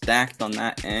stacked on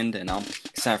that end, and I'm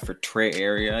excited for Trey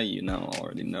Area.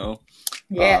 Already know.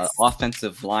 Yes.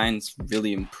 Offensive line's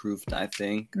really improved, I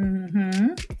think.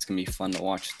 Mm-hmm. It's going to be fun to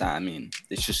watch that. I mean,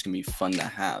 it's just going to be fun to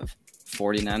have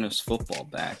 49ers football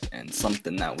back and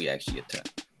something that we actually get to.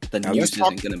 The Now, news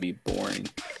isn't going to be boring.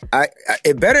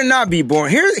 It better not be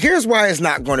boring. Here's why it's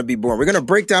not going to be boring. We're going to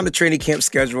break down the training camp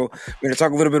schedule. We're going to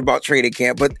talk a little bit about training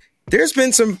camp, but there's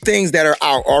been some things that are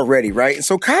out already, right? And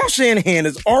so Kyle Shanahan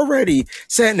is already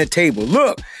setting the table.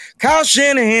 Look, Kyle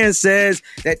Shanahan says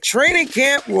that training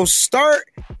camp will start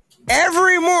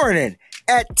every morning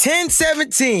at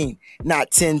 10:17,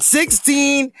 not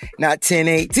 10:16, not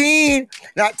 10:18,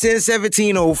 not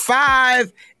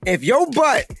 10:17:05. If your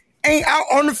butt ain't out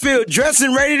on the field dressed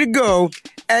and ready to go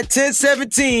at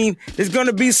 10:17, there's going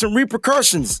to be some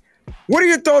repercussions. What are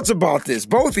your thoughts about this?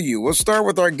 Both of you. We'll start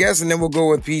with our guest and then we'll go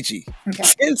with Peachy. Okay.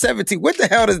 10:17. What the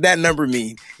hell does that number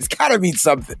mean? It's got to mean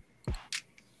something.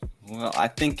 Well, I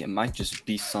think it might just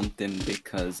be something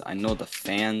because I know the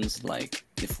fans, like,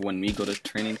 if when we go to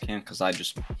training camp, because I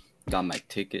just got my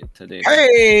ticket today.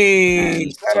 Hey!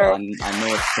 So I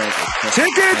know it says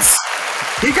tickets!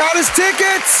 He got his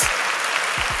tickets!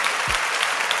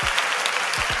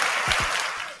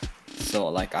 So,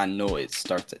 like, I know it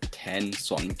starts at 10,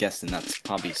 so I'm guessing that's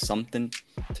probably something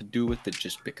to do with it,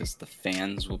 just because the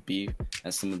fans will be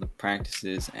at some of the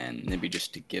practices, and maybe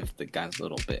just to give the guys a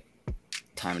little bit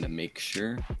time to make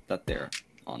sure that they're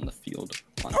on the field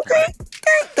on time.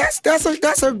 That's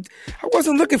a. I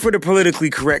wasn't looking for the politically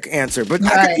correct answer, but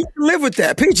I can live with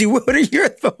that. Peachy, what are your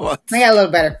thoughts? I got a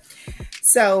little better.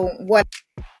 So what?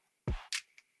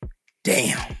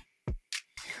 Damn.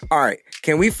 All right.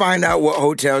 Can we find out what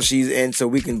hotel she's in so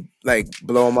we can like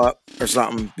blow them up or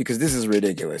something? Because this is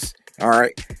ridiculous. All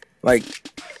right. Like,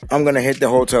 I'm going to hit the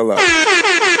hotel up.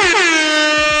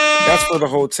 That's for the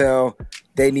hotel.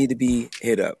 They need to be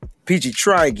hit up. Peachy,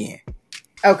 try again.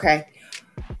 Okay.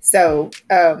 So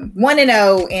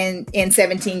 1-0 in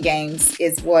 17 games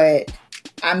is what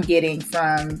I'm getting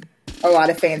from a lot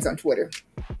of fans on Twitter.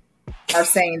 Are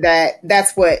saying that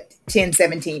that's what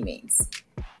 10-17 means.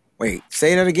 Wait,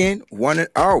 say that again.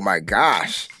 Oh my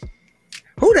gosh.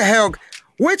 Who the hell?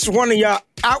 Which one of y'all?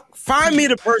 Find me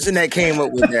the person that came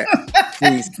up with that,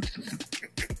 please.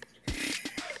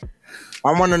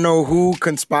 I want to know who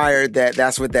conspired that.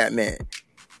 That's what that meant.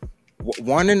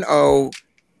 1-0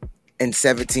 in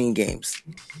 17 games.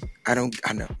 I know.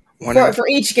 For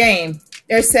each game,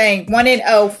 they're saying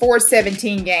 1-0 for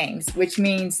 17 games, which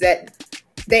means that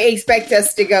they expect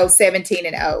us to go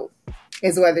 17-0,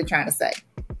 is what they're trying to say.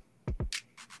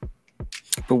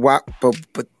 But what? But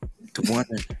the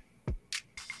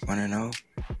 1-0.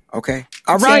 Okay.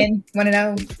 All right.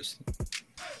 1-0.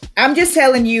 I'm just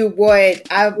telling you what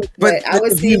I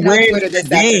was seeing on Twitter this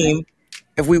game.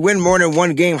 If we win more than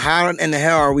one game, how in the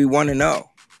hell are we 1-0?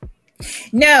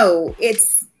 No,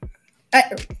 it's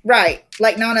right.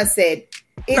 Like Nana said,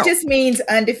 it just means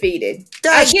undefeated.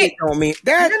 That shit don't mean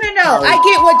that. No. I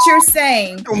get what you're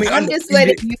saying. I'm just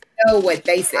letting you know what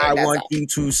they said. I want you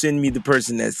to send me the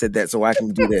person that said that so I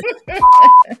can do that.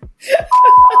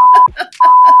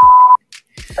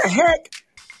 The heck?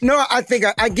 No, I think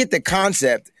I get the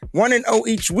concept. 1-0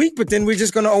 each week, but then we're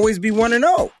just going to always be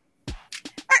 1-0.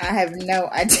 I have no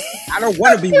idea. I don't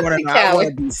want to be 1-0. I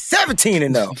want to be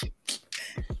 17-0.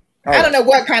 I don't know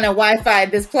what kind of Wi-Fi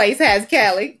this place has,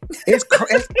 Callie. It's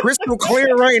crystal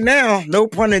clear right now. No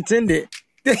pun intended.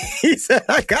 He said,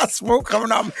 I got smoke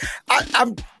coming out.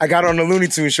 I got on the Looney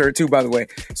Tunes shirt too, by the way.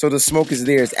 So the smoke is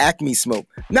there. It's Acme smoke.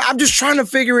 Now I'm just trying to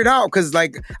figure it out because,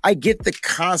 like, I get the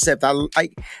concept.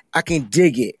 I can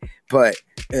dig it, but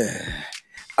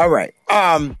all right.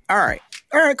 All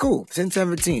right, cool.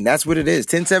 10-17. That's what it is.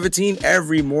 10-17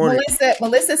 every morning.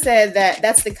 Melissa said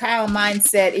that's the Kyle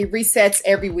mindset. It resets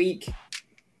every week.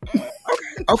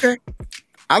 Okay.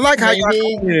 I like how y'all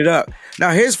cleaning it up.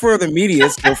 Now, here's for the media.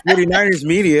 So 49ers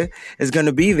media is going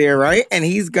to be there, right? And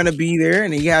he's going to be there,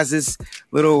 and he has this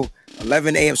little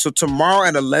 11 a.m. So tomorrow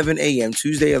at 11 a.m.,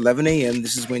 Tuesday 11 a.m.,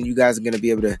 this is when you guys are going to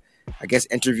be able to, I guess,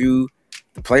 interview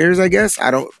the players, I guess.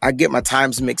 I get my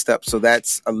times mixed up. So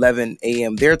that's 11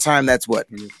 a.m. their time. That's what?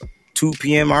 2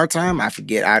 p.m. our time? I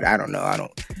forget. I don't know.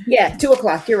 Yeah, 2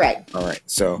 o'clock. You're right. All right.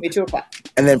 So 2 o'clock.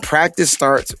 And then practice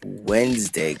starts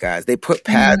Wednesday, guys. They put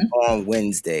pads on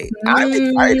Wednesday. I'm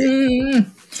excited.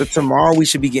 So tomorrow we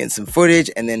should be getting some footage.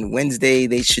 And then Wednesday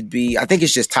they should be, I think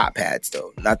it's just top pads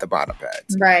though, not the bottom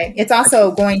pads. Right. It's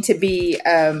also going to be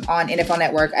on NFL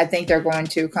Network. I think they're going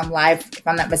to come live. If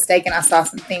I'm not mistaken, I saw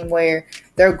something where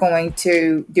they're going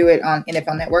to do it on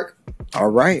NFL Network. All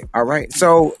right.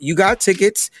 So you got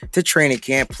tickets to training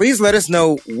camp. Please let us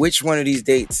know which one of these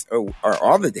dates or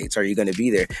all the dates are you going to be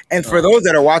there. And for those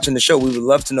that are watching the show, we would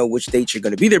love to know which dates you're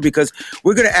going to be there, because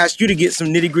we're going to ask you to get some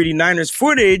Nitty Gritty Niners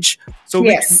footage so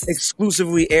we can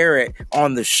exclusively air it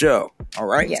on the show. All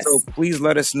right. Yes. So please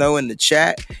let us know in the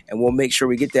chat and we'll make sure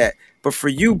we get that. But for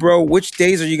you, bro, which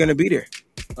days are you going to be there?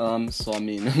 So I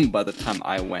mean, by the time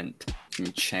I went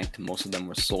and checked, most of them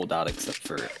were sold out except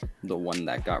for the one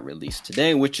that got released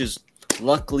today, which is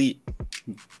luckily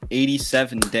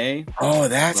 87 day. Oh,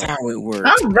 that's how it works.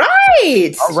 All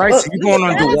right. So you're going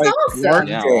on Dwight Clark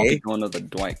Yeah, Day. I'll be going to the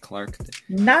Dwight Clark Day.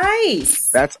 Nice.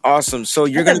 That's awesome. So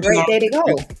you're going to be day to go.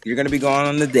 You're going to be going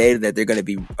on the day that they're going to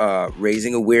be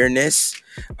raising awareness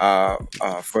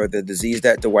for the disease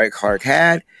that Dwight Clark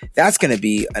had. That's going to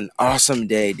be an awesome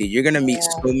day, dude. You're going to meet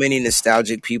so many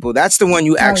nostalgic people. That's the one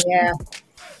you actually. Yeah.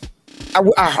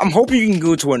 I'm hoping you can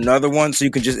go to another one so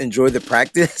you can just enjoy the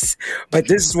practice. But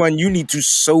this is one you need to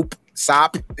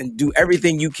sop and do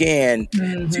everything you can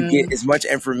to get as much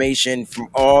information from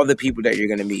all the people that you're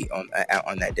going to meet on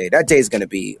that day. That day is going to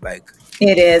be like...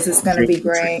 It is. It's going to be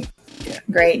great. Yeah.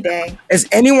 Great day. Is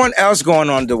anyone else going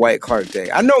on the Dwight Clark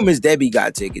Day? I know Miss Debbie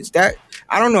got tickets.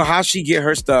 I don't know how she get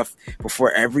her stuff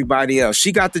before everybody else.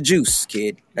 She got the juice,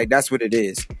 kid. Like, that's what it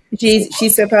is.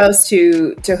 She's supposed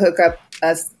to hook up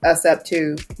us up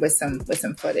too with some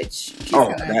footage. She's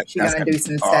gonna do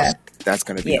some stuff. That's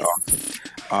gonna be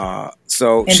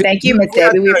awesome. Thank you, Miss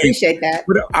Debbie. We appreciate that.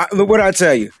 Look what I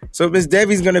tell you. So Miss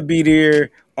Debbie's gonna be there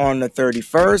on the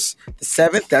 31st, the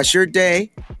 7th. That's your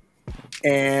day,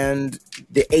 and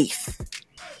the 8th.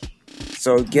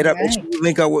 So get up,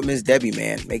 link up with Miss Debbie,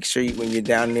 man. Make sure when you're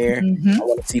down there, I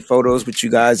want to see photos with you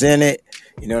guys in it.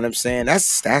 You know what I'm saying?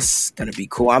 That's gonna be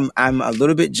cool. I'm a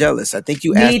little bit jealous. I think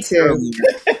you asked earlier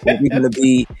when we're gonna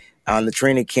be on the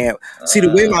training camp. See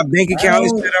the way my bank account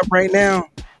is set up right now.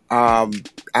 I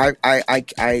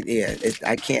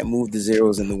can't move the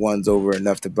zeros and the ones over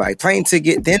enough to buy a plane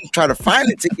ticket, then try to find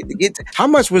a ticket to get to. How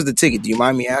much was the ticket? Do you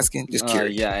mind me asking? Just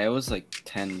curious. Yeah, it was like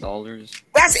 $10.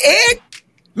 That's it?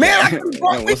 Man, I could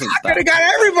have got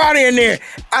everybody in there.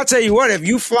 I'll tell you what, if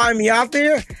you fly me out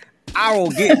there, I will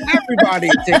get everybody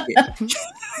a ticket.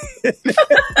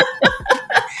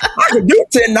 I could do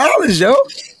 $10, yo.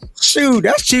 Shoot,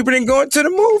 that's cheaper than going to the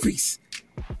movies.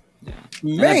 Yeah.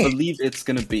 Man. And I believe it's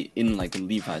going to be in like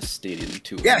Levi's Stadium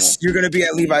too. Yes, you're going to be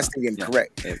at Levi's Stadium,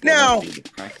 correct. Now,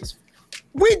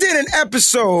 we did an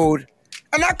episode,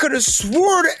 and I could have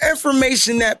swore the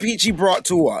information that Peachy brought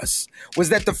to us was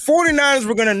that the 49ers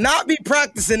were going to not be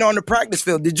practicing on the practice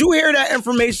field. Did you hear that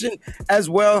information as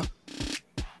well?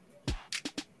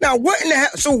 Now, what in the hell?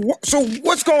 So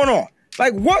what's going on?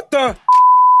 Like, what the?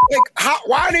 Like,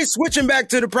 why are they switching back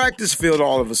to the practice field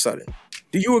all of a sudden?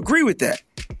 Do you agree with that?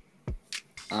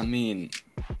 I mean,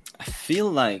 I feel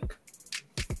like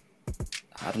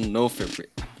I don't know if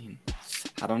it.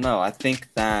 I don't know. I think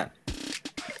that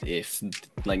if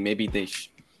like maybe they.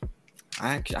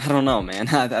 I don't know, man.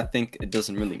 I think it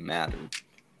doesn't really matter.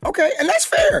 Okay, and that's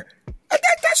fair.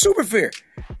 That's super fair.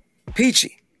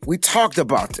 Peachy, we talked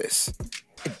about this.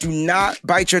 Do not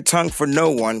bite your tongue for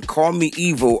no one. Call me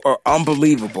evil or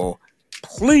unbelievable.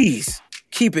 Please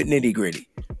keep it nitty gritty.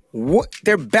 What?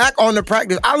 They're back on the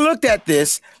practice. I looked at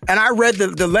this and I read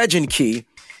the legend key,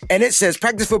 and it says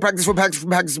practice field, practice field, practice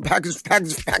field,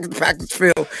 practice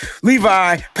field.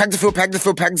 Levi, practice field, practice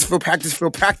field, practice field, practice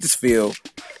field, practice field.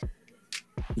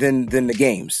 Then the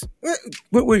games.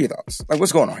 What are your thoughts? Like,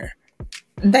 what's going on here?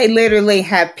 They literally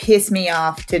have pissed me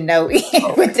off to no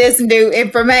end with this new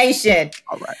information.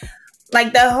 All right.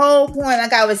 Like, the whole point,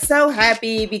 like, I was so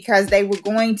happy because they were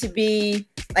going to be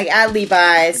like at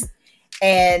Levi's,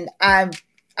 and I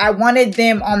wanted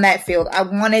them on that field. I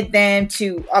wanted them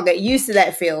to all get used to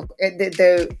that field,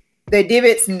 the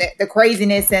divots and the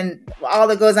craziness and all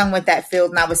that goes on with that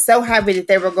field. And I was so happy that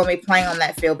they were going to be playing on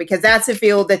that field because that's a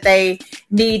field that they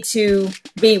need to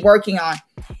be working on.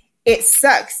 It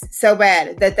sucks so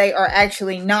bad that they are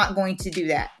actually not going to do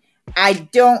that. I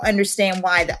don't understand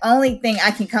why. The only thing I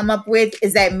can come up with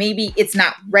is that maybe it's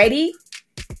not ready.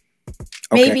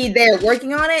 Okay. Maybe they're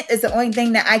working on it. It's the only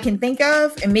thing that I can think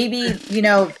of. And maybe,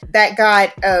 that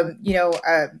got,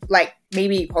 like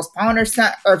maybe postponed or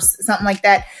something like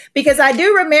that. Because I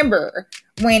do remember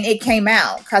when it came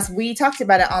out, because we talked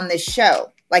about it on this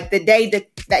show, like the day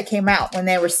that came out when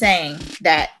they were saying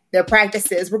that their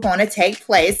practices were going to take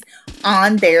place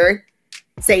on their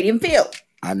stadium field.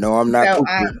 I know I'm not.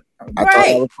 I thought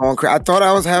I was going crazy. I thought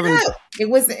I was having. No, it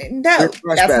was no.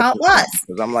 That's how it was.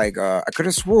 Because I'm like, I could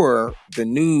have swore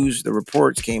the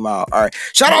reports came out. All right.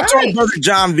 Shout out to our brother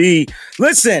John V.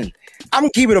 Listen, I'm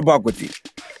gonna keep it a buck with you.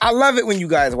 I love it when you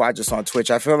guys watch us on Twitch.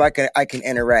 I feel like I can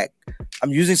interact. I'm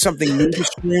using something new to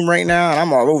stream right now, and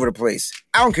I'm all over the place.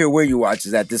 I don't care where you watch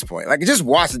us at this point. Like, just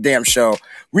watch the damn show,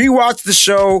 rewatch the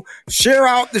show, share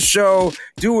out the show,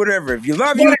 do whatever. If you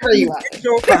love you, back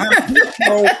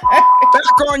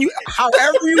on you,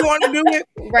 however you want to do it.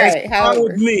 Right, fine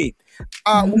with me.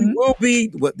 We will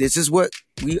be. This is what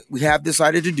we have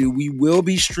decided to do. We will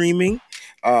be streaming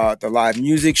the live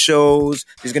music shows.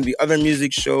 There's going to be other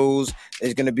music shows.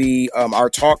 There's going to be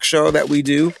our talk show that we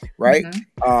do, right?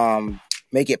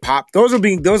 Make It Pop. Those are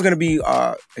going to be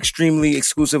extremely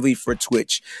exclusively for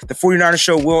Twitch. The 49ers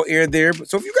show will air there.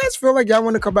 So if you guys feel like y'all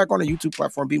want to come back on a YouTube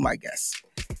platform, be my guest.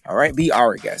 All right, be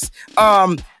our guest.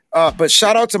 But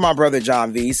shout out to my brother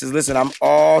John V. He says, listen, I'm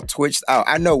all twitched out.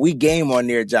 I know we game on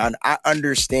there, John. I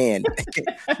understand.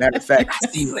 Matter of fact,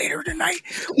 I'll see you later tonight.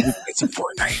 We'll play some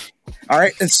Fortnite. All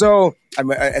right. And so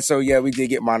yeah, we did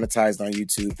get monetized on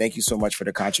YouTube. Thank you so much for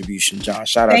the contribution, John.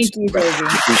 Shout out to you, baby.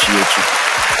 Appreciate you.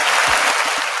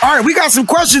 All right, we got some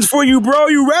questions for you, bro.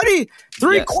 You ready?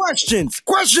 3 questions.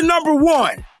 Question number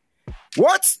 1.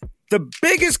 What's the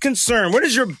biggest concern? What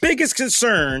is your biggest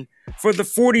concern for the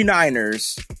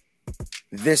 49ers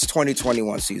this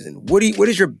 2021 season? What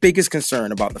is your biggest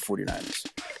concern about the 49ers?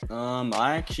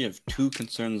 I actually have 2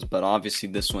 concerns, but obviously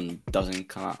this one doesn't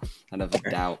come out of a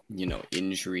doubt.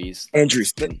 Injuries.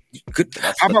 Injuries.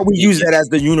 How about we use that as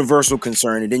the universal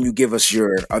concern, and then you give us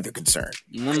your other concern?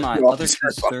 My other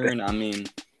concern,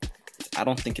 I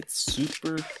don't think it's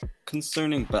super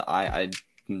concerning, but I'm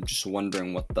just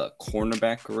wondering what the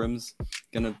cornerback room's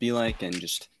gonna be like, and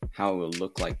just how it will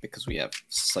look like, because we have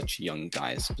such young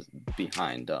guys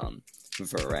behind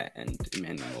Verrett and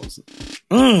Emmanuel Moses.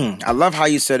 I love how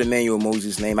you said Emmanuel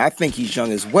Moses' name. I think he's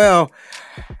young as well,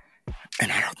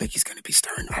 and I don't think he's going to be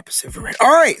starting opposite Verrett.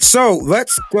 All right, so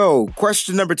let's go.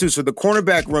 Question number 2. So the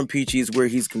cornerback room, Peachy, is where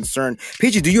he's concerned.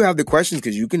 Peachy, do you have the questions?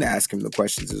 Because you can ask him the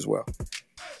questions as well.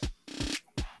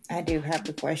 I do have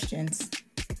the questions.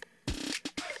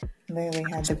 Literally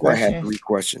had the I questions. had 3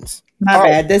 questions. My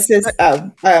bad. This is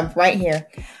right here.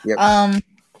 Yep.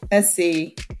 Let's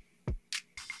see.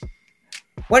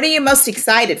 What are you most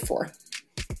excited for?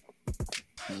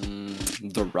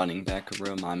 The running back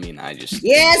room.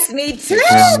 Yes, me too.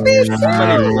 Me too.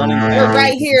 We're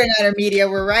right here in Utter Media.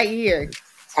 We're right here.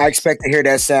 I expect to hear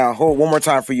that sound. Hold one more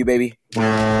time for you, baby.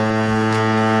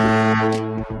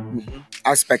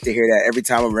 I expect to hear that every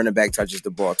time a running back touches the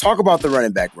ball. Talk about the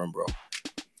running back room, bro.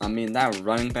 That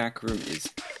running back room is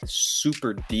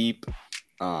super deep.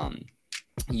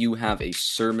 You have a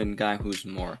Sermon guy who's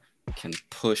more can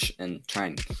push and try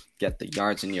and get the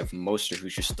yards, and you have Mostert,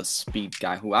 who's just a speed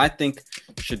guy, who I think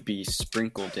should be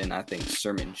sprinkled in. I think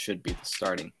Sermon should be the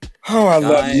starting. Oh, I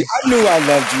love you. I knew I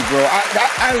loved you, bro.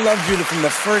 I loved you from the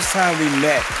first time we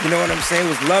met. You know what I'm saying? It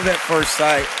was love at first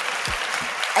sight.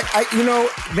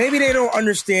 Maybe they don't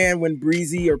understand when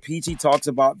Breezy or Peachy talks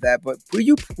about that, but will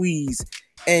you please,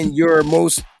 in your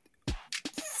most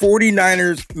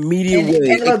 49ers media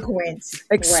way,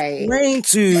 explain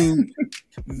to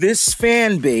this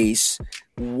fan base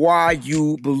why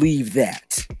you believe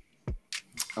that?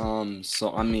 I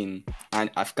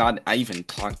even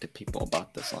talked to people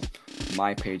about this on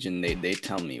my page, and they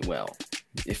tell me, well,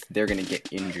 if they're gonna get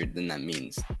injured, then that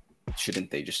means shouldn't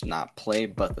they just not play?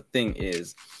 But the thing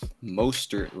is,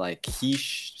 Mostert,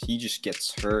 he just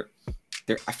gets hurt.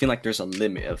 I feel like there's a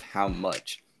limit of how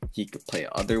much he could play.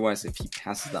 Otherwise, if he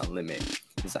passes that limit,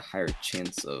 there's a higher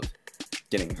chance of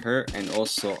getting hurt. And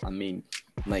also,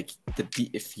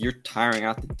 if you're tiring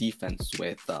out the defense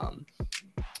with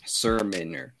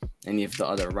Sermon or any of the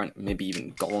other run, maybe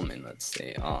even Goldman, let's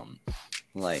say,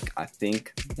 I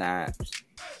think that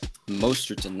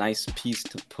Mostert's a nice piece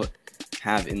to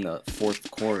have in the 4th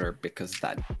quarter, because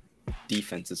that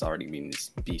defense is already going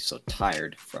to be so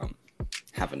tired from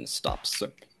having to stop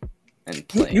and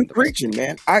playing. You preaching,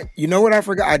 man. You know what I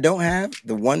forgot? I don't have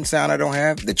the one sound I don't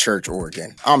have, the church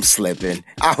organ. I'm slipping.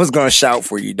 I was gonna shout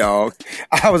for you, dog.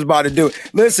 I was about to do it.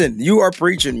 Listen, you are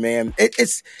preaching, man.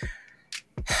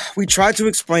 We tried to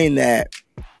explain that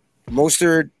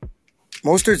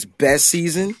Mostert's best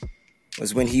season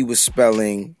was when he was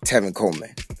spelling Tevin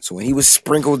Coleman. So when he was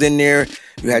sprinkled in there,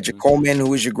 you had your Coleman, who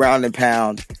was your ground and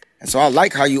pound. And so I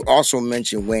like how you also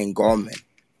mentioned Wayne Gallman.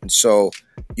 And so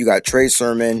you got Trey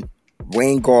Sermon,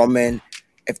 Wayne Gallman.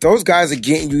 If those guys are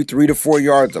getting you 3 to 4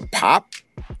 yards a pop,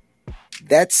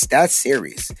 that's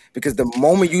serious. Because the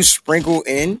moment you sprinkle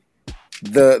in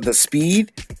the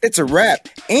speed, it's a wrap.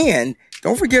 And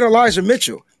don't forget Elijah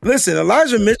Mitchell. Listen,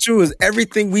 Elijah Mitchell is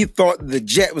everything we thought the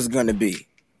Jet was going to be.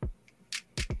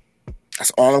 That's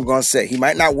all I'm going to say. He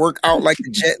might not work out like the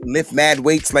Jet, lift mad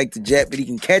weights like the Jet, but he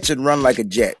can catch and run like a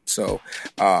Jet. So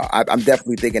I'm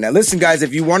definitely thinking that. Listen, guys,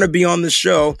 if you want to be on the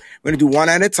show, we're going to do one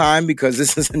at a time because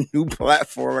this is a new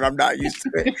platform and I'm not used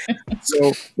to it.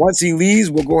 So once he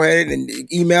leaves, we'll go ahead and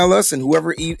email us, and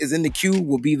whoever is in the queue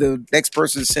will be the next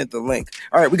person sent the link.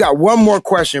 All right, we got one more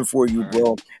question for you,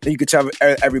 bro. Then you can tell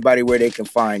everybody where they can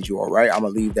find you, all right? I'm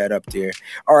going to leave that up there.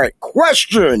 All right,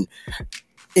 question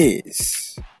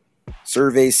is...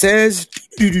 Survey says,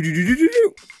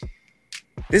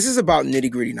 this is about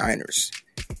nitty-gritty Niners.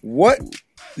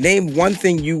 Name one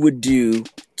thing you would do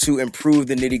to improve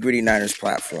the nitty-gritty Niners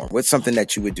platform? What's something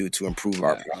that you would do to improve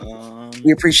our platform?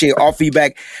 We appreciate all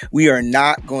feedback. We are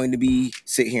not going to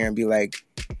sit here and be like,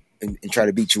 and try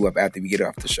to beat you up after we get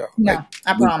off the show. No, like,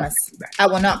 I promise. I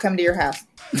will not come to your house.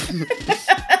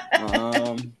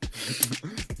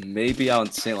 Maybe I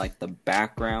would say like the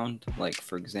background, like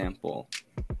for example,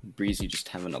 Breezy just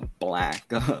having a black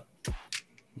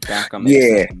background makes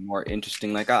it more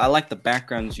interesting. Like I like the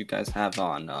backgrounds you guys have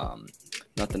on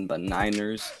Nothing But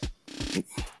Niners.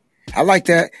 I like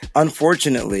that.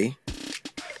 Unfortunately,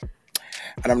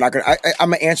 and I'm not gonna.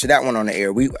 I'm gonna answer that one on the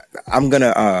air. I'm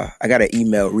gonna. I gotta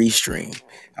email Restream.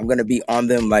 I'm gonna be on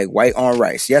them like white on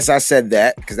rice. Yes, I said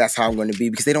that because that's how I'm gonna be,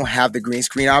 because they don't have the green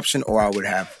screen option, or we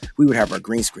would have our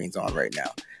green screens on right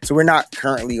now. So we're not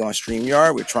currently on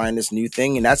StreamYard. We're trying this new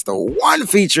thing, and that's the one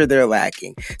feature they're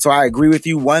lacking. So I agree with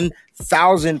you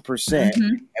 1,000%.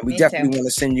 And we definitely want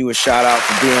to send you a shout out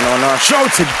for being on our show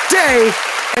today.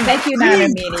 And thank you, Niner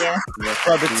Media.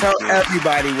 Brother, tell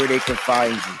everybody where they can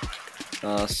find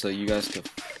you. So you guys can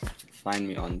find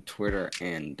me on Twitter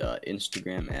and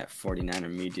Instagram at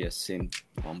 49er Media, same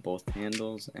on both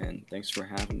handles. And thanks for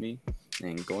having me.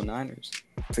 And go Niners.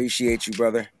 Appreciate you,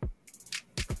 brother.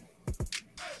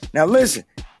 Now listen,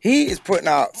 he is putting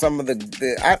out some of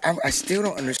I still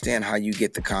don't understand how you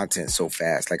get the content so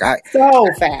fast. So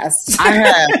fast.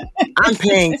 I'm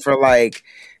paying for like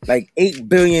 8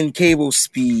 billion cable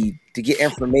speed to get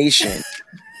information.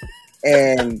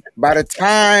 And by the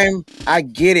time I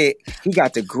get it, he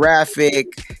got the graphic,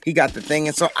 he got the thing.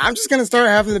 And so I'm just going to start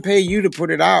having to pay you to put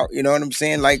it out. You know what I'm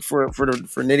saying? Like for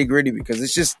nitty gritty, because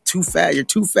it's just too fast. You're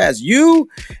too fast. You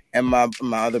and my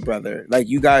other brother, like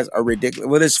you guys are ridiculous.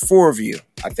 Well, there's 4 of you,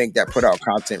 I think, that put out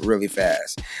content really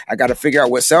fast. I got to figure out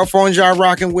what cell phones y'all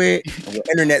rocking with and what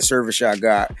internet service y'all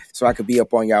got so I could be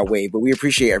up on y'all way. But we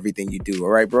appreciate everything you do. All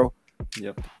right, bro?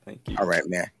 Yep. Thank you. All right,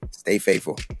 man. Stay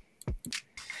faithful.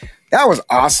 That was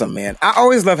awesome, man. I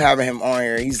always love having him on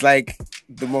here. He's like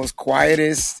the most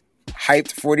quietest,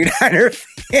 hyped 49er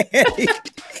fan.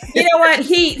 You know what?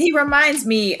 He reminds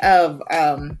me of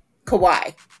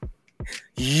Kawhi.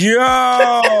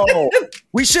 Yo!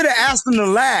 We should have asked him to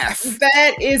laugh.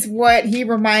 That is what he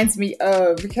reminds me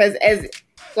of, because as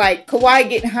like Kawhi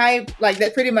getting hyped, like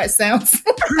that pretty much sounds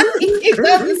like he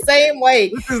does the same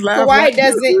way. Kawhi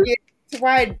doesn't get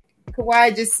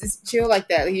Kawhi just is chill like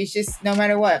that. He's just, no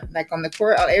matter what, like on the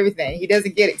court, on everything, he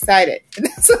doesn't get excited. And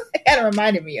that's what it kind of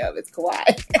reminded me of. It's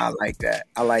Kawhi. I like that.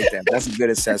 That's a good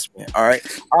assessment. All right.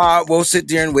 We'll sit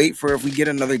there and wait for if we get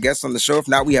another guest on the show. If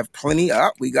not, we have plenty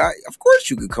up. Of course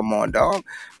you could come on, dog.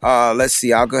 Let's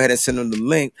see. I'll go ahead and send him the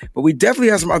link. But we definitely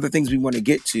have some other things we want to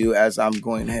get to as I'm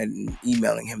going ahead and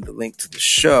emailing him the link to the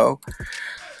show.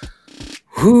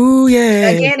 Ooh, yeah.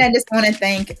 Again, I just want to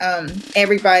thank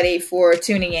everybody for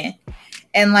tuning in.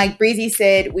 And like Breezy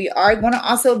said, we are going to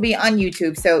also be on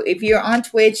YouTube. So if you're on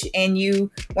Twitch and you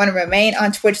want to remain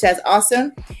on Twitch, that's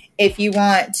awesome. If you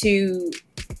want to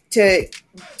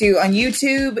do on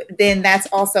YouTube, then that's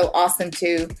also awesome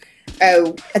too.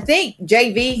 I think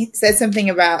JV said something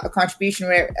about a contribution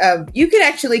where you can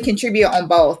actually contribute on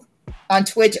both, on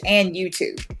Twitch and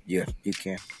YouTube. Yeah, you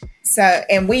can. So,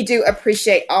 and we do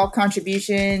appreciate all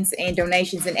contributions and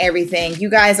donations and everything. You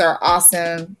guys are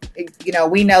awesome. You know,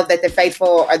 we know that the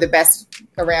faithful are the best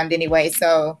around anyway.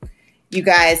 So you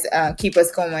guys keep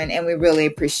us going, and we really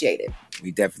appreciate it.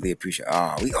 We definitely appreciate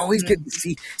it. We always get to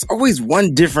see, it's always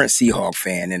one different Seahawk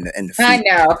fan in the field. I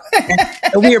know.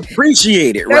 And we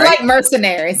appreciate it, right? They're like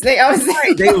mercenaries. They always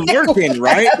they lurking,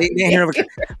 right? They here looking.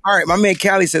 All right, my man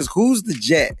Callie says, who's the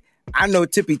Jet? I know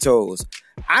Tippy Toes.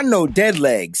 I know Dead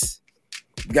Legs.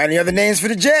 You got any other names for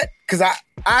the Jet? Because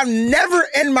I've never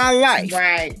in my life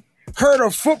heard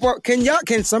of football.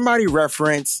 Can somebody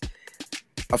reference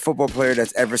a football player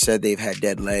that's ever said they've had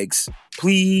dead legs?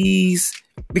 Please.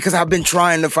 Because I've been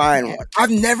trying to find one.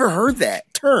 I've never heard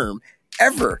that term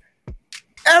ever.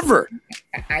 ever.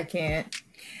 I can't.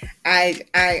 I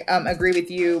agree with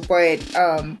you, but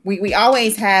we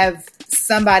always have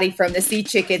somebody from the Sea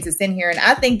Chickens that's in here, and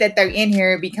I think that they're in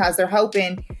here because they're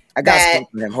hoping I got that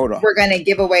something for them. Hold on. we're going to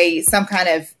give away some kind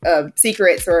of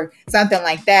secrets or something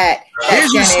like that.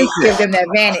 That's Here's your going to give them the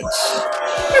advantage.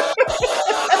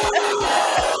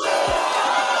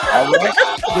 All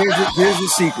right. Here's the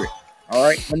secret. All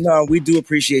right. And we do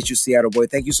appreciate you, Seattle boy.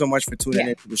 Thank you so much for tuning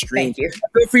into the stream. Thank you.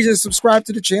 Feel free to subscribe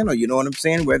to the channel. You know what I'm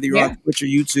saying? Whether you're on Twitch or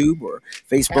YouTube or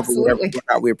Facebook or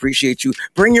whatever, we appreciate you.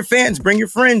 Bring your fans, bring your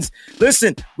friends.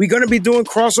 Listen, we're going to be doing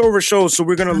crossover shows, so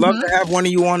we're going to love to have one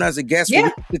of you on as a guest. We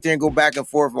can sit there and go back and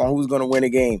forth on who's going to win a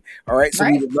game. All right. So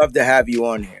we would love to have you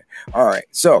on here. All right.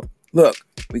 So look,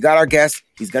 we got our guest.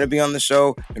 He's going to be on the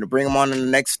show. We're going to bring him on in the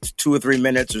next 2 or 3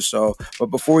 minutes or so. But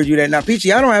before we do that, now,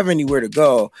 Peachy, I don't have anywhere to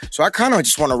go. So I kind of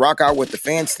just want to rock out with the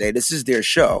fans today. This is their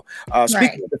show.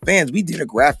 Speaking of the fans, we did a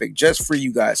graphic just for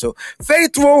you guys. So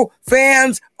faithful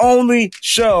fans only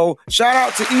show. Shout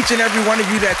out to each and every one of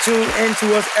you that tune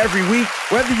into us every week.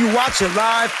 Whether you watch it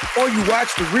live or you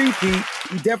watch the repeat,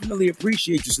 we definitely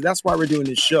appreciate you. So that's why we're doing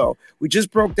this show. We just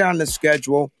broke down the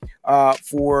schedule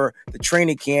for the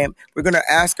training camp. We're going to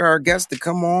ask our guest to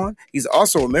come on. He's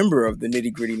also a member of the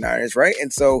Nitty Gritty Niners, right?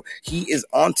 And so he is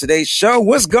on today's show.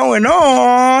 What's going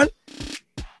on?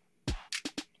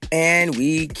 And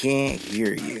we can't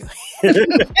hear you. We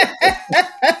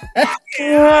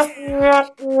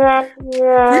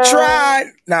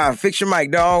tried. Nah, fix your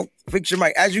mic, dog. Fix your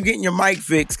mic. As you're getting your mic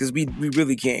fixed, because we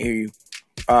really can't hear you.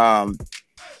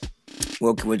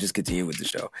 We'll just continue with the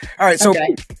show. All right, so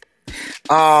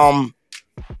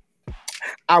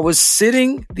I was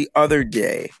sitting the other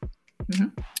day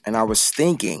and I was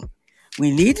thinking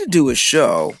we need to do a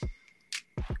show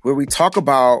where we talk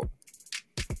about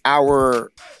our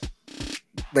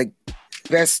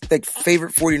best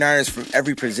favorite 49ers from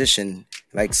every position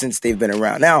since they've been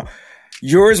around. Now,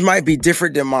 yours might be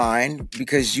different than mine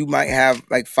because you might have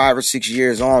 5 or 6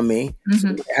 years on me. So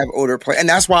you have older players. And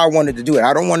that's why I wanted to do it.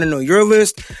 I don't want to know your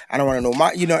list. I don't want to know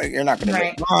my, you're not going to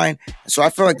know mine. So I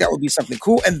feel like that would be something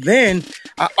cool. And then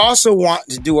I also want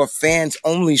to do a fans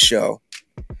only show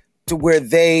to where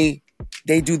they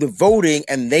do the voting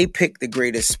and they pick the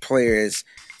greatest players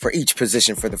for each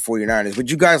position for the 49ers. Would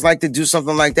you guys like to do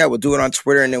something like that? We'll do it on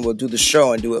Twitter and then we'll do the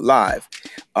show and do it live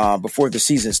before the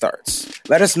season starts.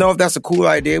 Let us know if that's a cool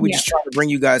idea. We just try to bring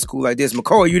you guys cool ideas.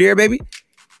 McCall, are you there, baby?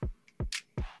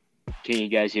 Can you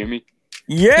guys hear me?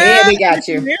 Yeah, we got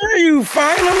you. Hear you,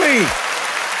 finally.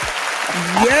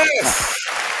 Yes.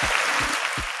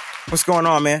 What's going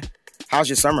on, man? How's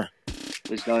your summer?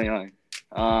 What's going on?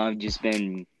 I've just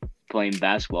been playing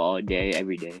basketball all day,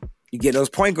 every day. You get those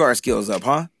point guard skills up,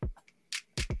 huh?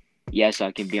 Yes,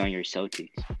 I can be on your Celtics.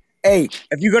 Hey,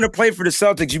 if you're going to play for the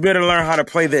Celtics, you better learn how to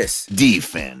play this.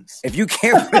 Defense. If you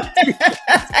can't play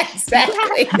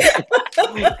exactly.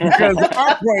 because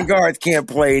our point guards can't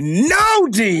play no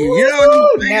D. You know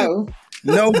what I'm saying?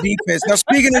 No defense. Now,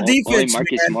 speaking of defense,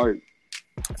 Marcus Smart.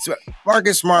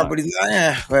 Marcus Smart, but he's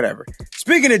whatever.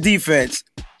 Speaking of defense,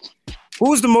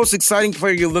 who's the most exciting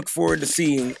player you look forward to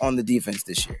seeing on the defense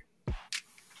this year?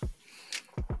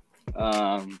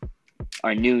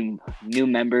 Our new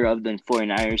member of the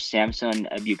 49ers, Samson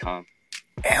Ebukam.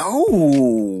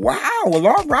 Oh, wow. Well,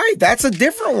 all right. That's a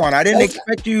different one. I didn't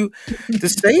expect you to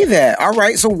say that. All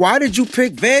right. So why did you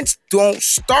pick Vince? Don't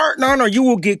start none or you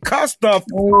will get cussed off.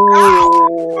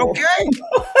 Okay.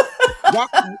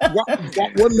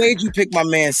 What made you pick my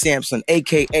man Samson,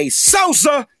 a.k.a.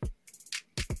 Sosa?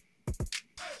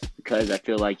 Because I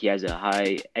feel like he has a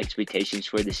high expectations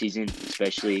for the season,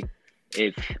 especially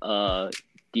if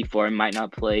D4 might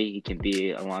not play. He can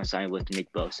be alongside with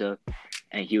Nick Bosa,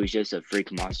 and he was just a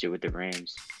freak monster with the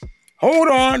Rams. Hold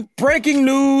on. Breaking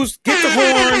news. Get the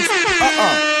horns.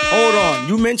 Hold on.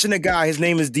 You mentioned a guy. His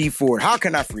name is D Ford. How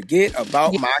can I forget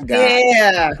about my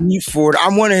guy? D Ford.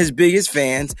 I'm one of his biggest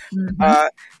fans.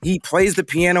 He plays the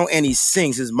piano and he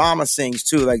sings. His mama sings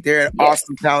too. They're an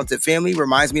awesome, talented family.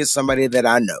 Reminds me of somebody that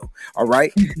I know. All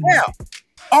right. Now,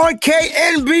 on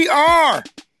KNBR,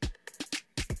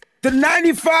 the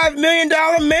 $95 million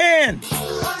man.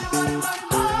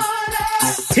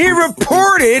 He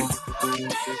reported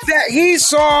that he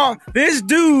saw this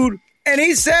dude and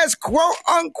he says, quote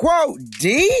unquote,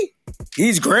 D,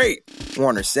 he's great,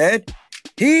 Warner said.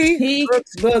 He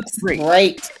looks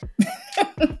great.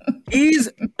 He's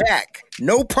back.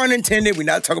 No pun intended. We're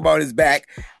not talking about his back.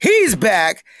 He's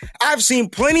back. I've seen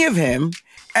plenty of him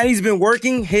and he's been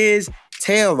working his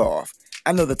tail off.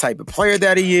 I know the type of player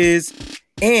that he is.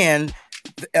 And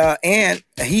and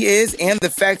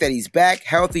the fact that he's back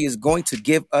healthy is going to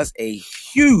give us a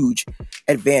huge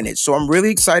advantage. So I'm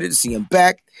really excited to see him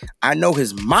back. I know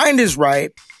his mind is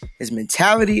right. His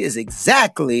mentality is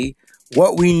exactly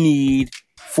what we need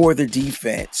for the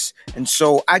defense. And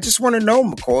so I just want to know,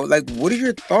 McCall, like, what are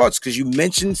your thoughts? Because you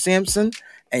mentioned Sampson,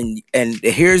 and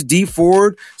here's D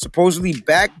Ford, supposedly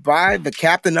backed by the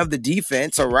captain of the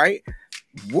defense. All right,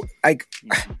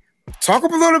 talk a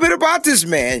little bit about this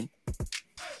man.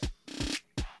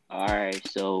 All right,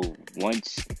 so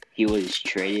once he was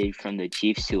traded from the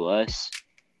Chiefs to us,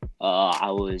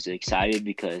 I was excited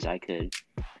because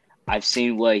I've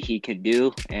seen what he could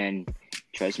do, and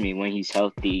trust me, when he's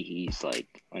healthy, he's like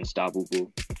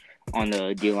unstoppable on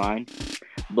the D line.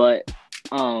 But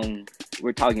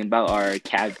we're talking about our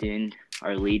captain,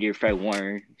 our leader, Fred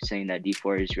Warner, saying that D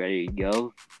Ford is ready to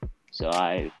go. So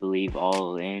I believe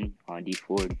all in on D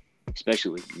Ford,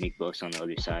 especially with Nick Bosa on the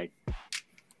other side.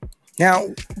 Now,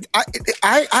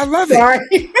 I love it. Sorry.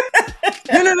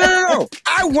 No.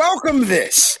 I welcome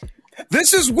this.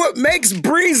 This is what makes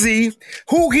Breezy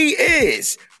who he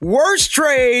is. Worst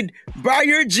trade by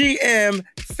your GM.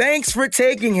 Thanks for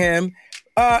taking him.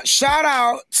 Shout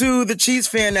out to the Chiefs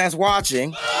fan that's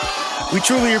watching. We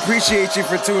truly appreciate you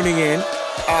for tuning in.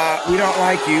 We don't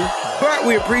like you, but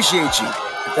we appreciate you.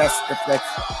 If that's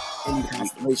any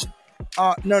constellation.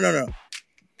 No.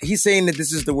 He's saying that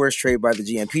this is the worst trade by the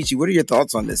GM. Peachy, what are your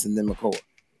thoughts on this? And then McCall.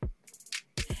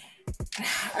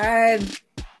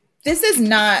 This is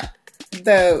not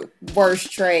the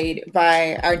worst trade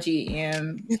by our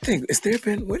GM. You think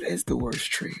what is the worst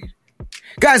trade?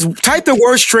 Guys, type the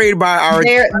worst trade by our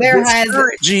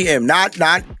current GM, not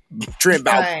Trent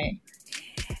Baalke. Right.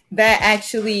 That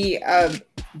actually,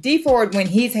 D Ford, when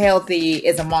he's healthy,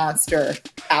 is a monster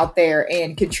out there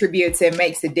and contributes and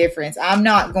makes a difference. I'm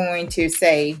not going to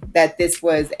say that this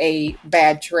was a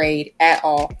bad trade at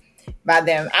all by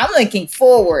them. I'm looking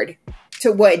forward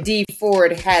to what D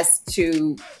Ford has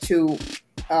to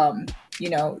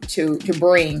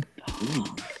bring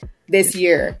this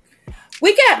year.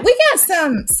 We got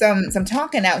some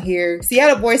talking out here.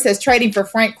 Seattle Boy says trading for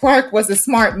Frank Clark was a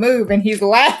smart move, and he's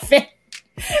laughing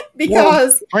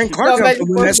because Frank Clark got to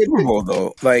win that Super Bowl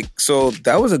though. So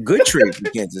that was a good trade for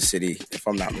Kansas City, if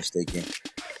I'm not mistaken.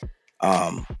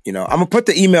 I'm gonna put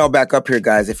the email back up here,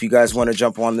 guys. If you guys want to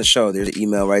jump on the show, there's an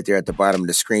email right there at the bottom of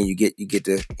the screen. You get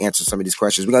to answer some of these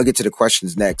questions. We're gonna get to the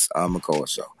questions next, Makoa.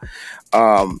 So,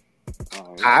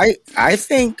 I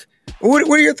think. What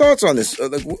are your thoughts on this?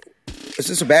 Is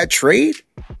this a bad trade?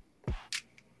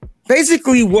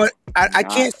 Basically, what I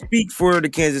can't speak for the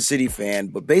Kansas City fan,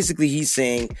 but basically he's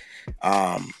saying,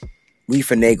 we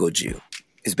finagled you.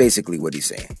 Is basically what he's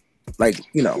saying.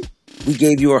 We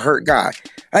gave you a hurt guy.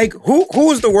 Who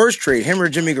was the worst trade, him or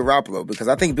Jimmy Garoppolo? Because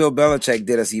I think Bill Belichick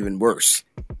did us even worse.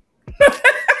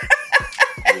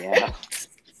 Yeah.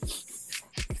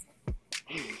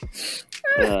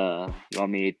 You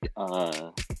want me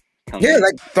to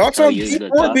thoughts on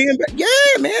D4 being back? Yeah,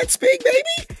 man, speak,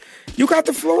 baby. You got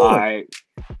the floor. All right.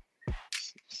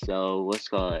 So what's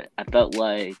called? I felt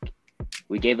like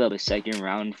we gave up a second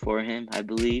round for him, I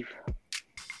believe.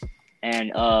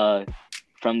 And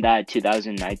from that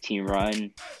 2019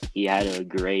 run, he had a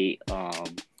great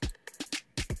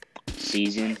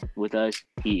season with us.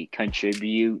 He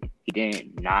contributed. He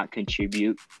didn't not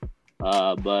contribute.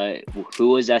 But who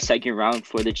was that second round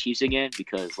for the Chiefs again?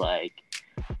 Because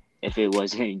if it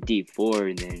wasn't D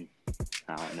Ford, then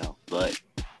I don't know. But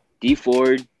D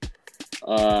Ford,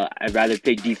 I'd rather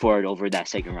pick D Ford over that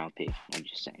second round pick. I'm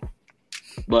just saying.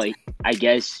 But I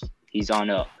guess he's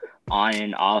on a on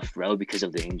and off road because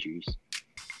of the injuries.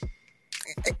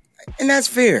 And that's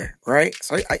fair, right?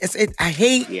 So I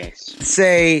hate to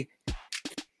say,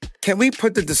 can we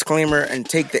put the disclaimer and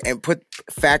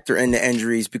factor in the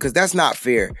injuries? Because that's not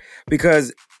fair.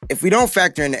 Because if we don't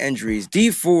factor in the injuries,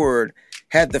 D Ford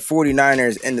had the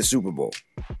 49ers in the Super Bowl.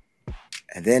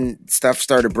 And then stuff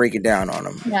started breaking down on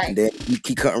him. Right. And then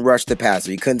he couldn't rush the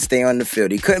passer. He couldn't stay on the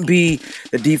field. He couldn't be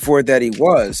the D Ford that he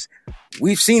was.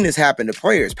 We've seen this happen to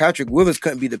players. Patrick Willis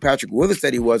couldn't be the Patrick Willis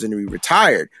that he was, and he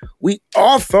retired. We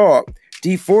all thought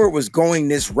D Ford was going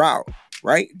this route,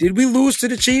 right? Did we lose to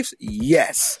the Chiefs?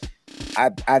 Yes.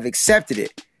 I've accepted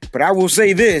it. But I will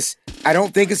say this. I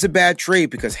don't think it's a bad trade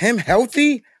because him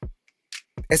healthy,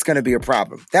 it's going to be a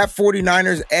problem. That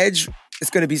 49ers edge, it's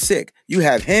going to be sick. You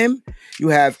have him.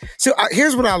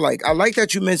 Here's what I like. I like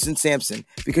that you mentioned Sampson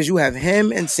because you have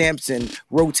him and Sampson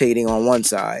rotating on one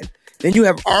side. Then you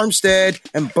have Armstead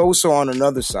and Bosa on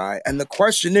another side. And the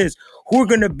question is, who are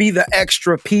going to be the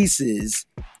extra pieces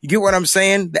You get what I'm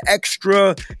saying? The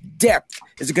extra depth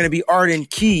is going to be Arden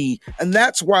key. And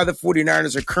that's why the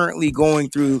 49ers are currently going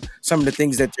through some of the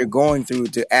things that they're going through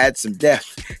to add some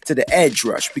depth to the edge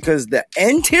rush, because the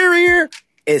interior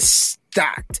is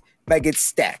stacked. Like,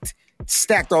 it's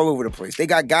stacked all over the place. They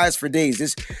got guys for days.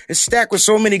 It's stacked with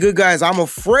so many good guys. I'm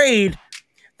afraid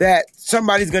that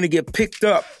somebody's going to get picked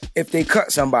up if they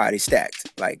cut somebody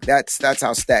stacked. Like, that's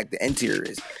how stacked the interior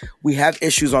is. We have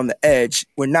issues on the edge.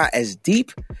 We're not as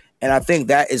deep, and I think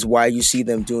that is why you see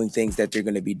them doing things that they're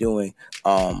going to be doing,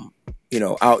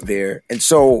 out there. And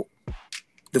so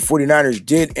the 49ers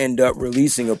did end up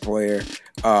releasing a player,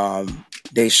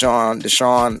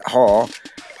 Deshaun Hall,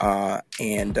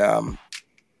 and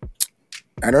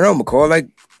I don't know, McCall, like,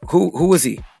 who was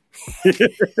he?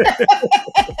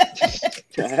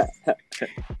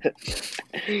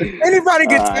 Anybody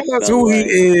can tell us who he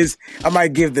is, I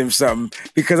might give them something,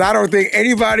 because I don't think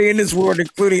anybody in this world,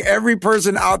 including every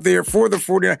person out there for the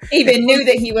 49ers, even knew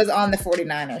that he was on the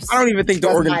 49ers. I don't even think the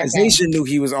organization knew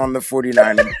he was on the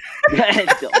 49ers.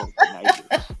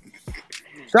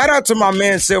 Shout out to my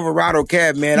man Silverado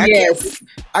Cab, man.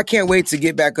 I can't wait to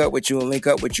get back up with you and link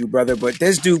up with you, brother. But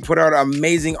this dude put out an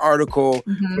amazing article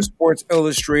for Sports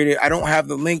Illustrated. I don't have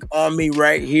the link on me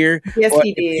right here. Yes, but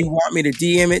he did. If you want me to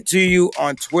DM it to you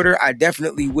on Twitter, I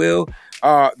definitely will.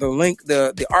 The link,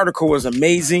 the article was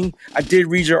amazing. I did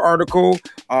read your article,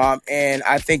 and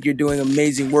I think you're doing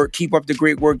amazing work. Keep up the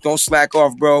great work. Don't slack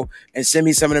off, bro. And send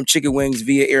me some of them chicken wings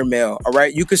via airmail. All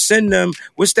right, you could send them.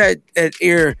 What's that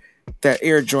air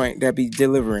joint that be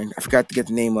delivering? I forgot to get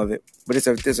the name of it, but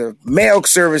there's a mail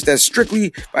service that's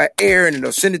strictly by air, and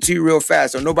they'll send it to you real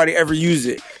fast, so nobody ever use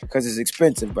it because it's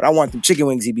expensive. But I want them chicken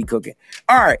wings he be cooking.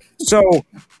 All right, so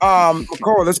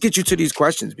McCall, let's get you to these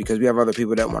questions because we have other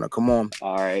people that want to come on.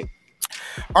 All right.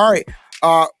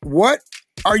 What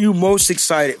are you most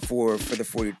excited for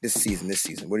this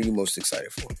season? What are you most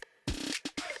excited for?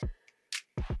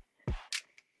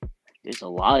 There's a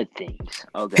lot of things.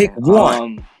 Okay. Pick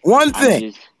one. One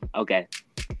thing. Okay.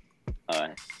 All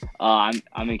right.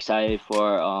 I'm excited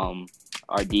for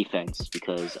our defense,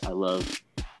 because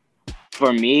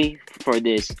for me, for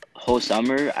this whole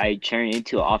summer, I turned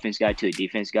into an offense guy to a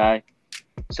defense guy.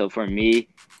 So for me,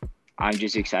 I'm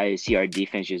just excited to see our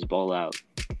defense just ball out.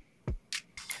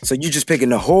 So you're just picking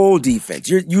the whole defense.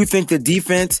 You think the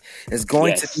defense is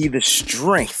going to be the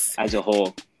strength as a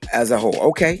whole. As a whole.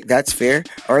 Okay, that's fair.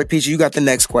 All right, Peachy, you got the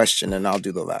next question, and I'll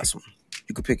do the last one.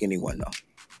 You could pick anyone, though.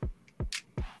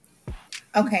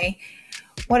 Okay.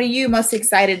 What are you most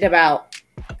excited about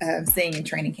seeing in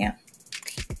training camp?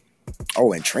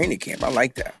 Oh, in training camp. I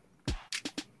like that.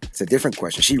 It's a different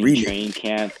question. She read training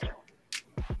camp.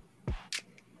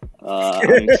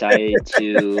 I'm excited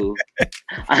to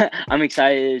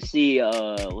see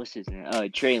what's his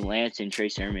name? Trey Lance and Trey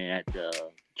Sermon at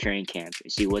the training camp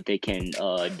and see what they can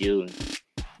do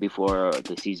before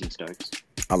the season starts.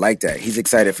 I like that. He's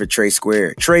excited for Trey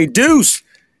Square. Trey Deuce.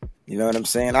 You know what I'm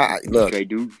saying? Look. Trey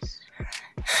Deuce.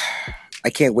 I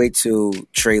can't wait till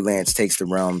Trey Lance takes the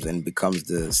realms and becomes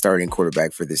the starting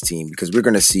quarterback for this team, because we're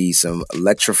going to see some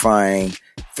electrifying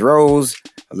throws,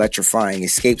 electrifying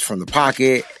escapes from the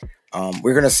pocket.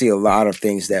 We're going to see a lot of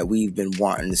things that we've been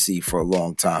wanting to see for a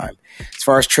long time. As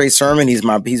far as Trey Sermon, he's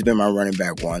been my running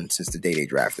back one since the day they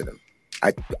drafted him.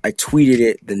 I tweeted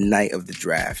it the night of the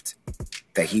draft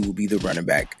that he will be the running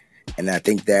back. And I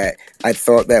think that I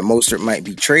thought that Mostert might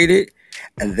be traded,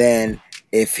 and then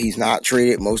if he's not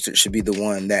traded, Mostert should be the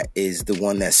one that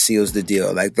seals the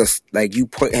deal. Like you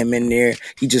put him in there,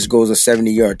 he just goes a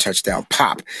 70-yard touchdown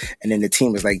pop. And then the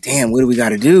team is like, damn, what do we got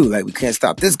to do? Like, we can't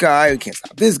stop this guy. We can't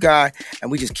stop this guy. And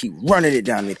we just keep running it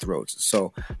down their throats.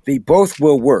 So they both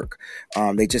will work.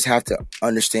 They just have to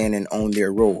understand and own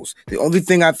their roles. The only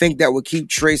thing I think that would keep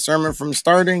Trey Sermon from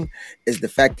starting is the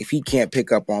fact if he can't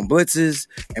pick up on blitzes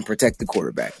and protect the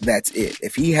quarterback. That's it.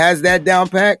 If he has that down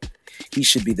pat, he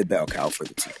should be the bell cow for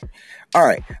the team. All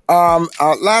right.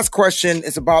 Last question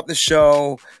is about the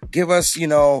show. Give us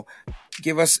some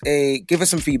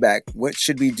feedback. What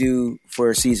should we do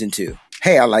for season 2?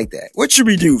 Hey, I like that. What should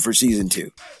we do for season 2?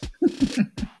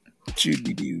 What should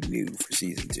we do new for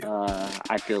season 2?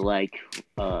 I feel like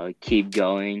keep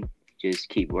going, just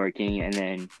keep working, and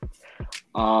then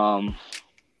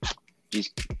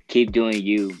just keep doing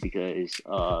you, because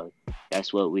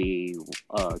that's what we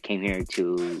came here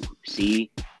to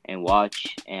see and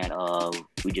watch, and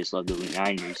we just love the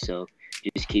Niners. So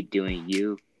just keep doing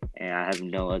you, and I have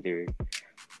no other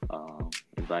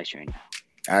advice right now.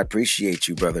 I appreciate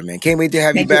you, brother, man. Can't wait to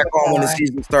have you Thank you back for on when the calling.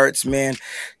 season starts, man.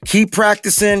 Keep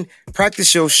practicing.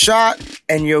 Practice your shot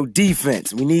and your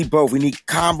defense. We need both. We need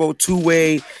combo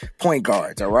two-way point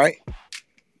guards, all right?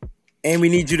 And we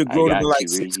need you to grow to be like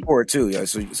 6'4" too. Yo.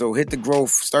 So hit the growth.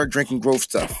 Start drinking growth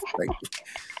stuff. Like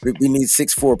we need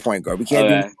 6'4" point guard. We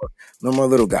can't do no more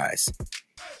little guys.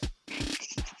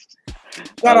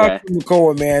 Shout out to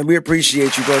Makoa, man. We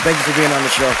appreciate you, bro. Thank you for being on the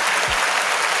show.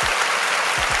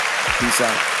 Peace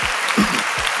out.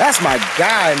 That's my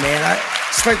guy, man. I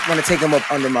just like want to take him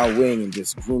up under my wing and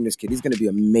just groom this kid. He's going to be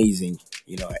amazing,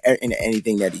 you know, in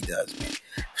anything that he does, man.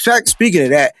 In fact, speaking of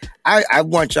that, I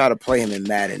want y'all to play him in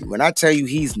Madden. When I tell you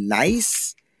he's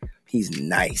nice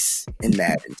in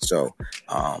Madden. So,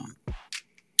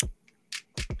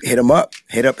 hit him up.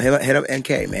 Hit up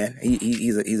NK, man.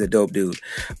 He's a dope dude.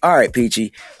 All right,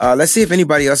 Peachy. Let's see if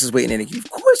anybody else is waiting in the queue.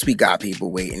 Of course, we got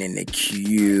people waiting in the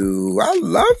queue. I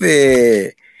love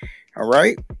it. All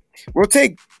right. We'll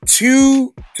take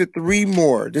 2 to 3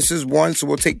 more. This is 1, so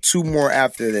we'll take 2 more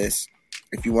after this.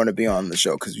 If you want to be on the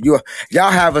show, because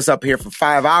y'all have us up here for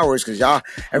 5 hours, because y'all,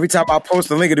 every time I post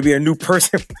a link, it'll be a new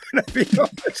person to be on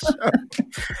the show.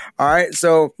 All right,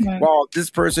 so while this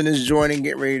person is joining,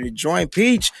 get ready to join.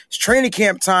 Peach, it's training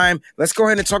camp time. Let's go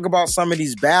ahead and talk about some of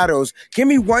these battles. Give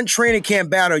me one training camp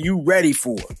battle you ready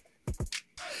for.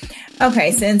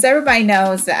 Okay, since everybody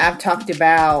knows that I've talked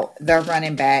about the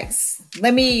running backs,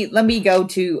 let me go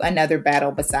to another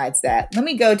battle besides that. Let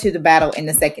me go to the battle in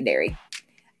the secondary.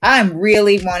 I'm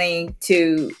really wanting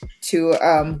to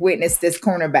witness this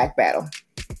cornerback battle.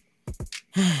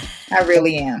 I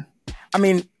really am. I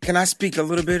mean, can I speak a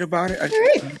little bit about it?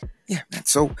 Right. Yeah, man.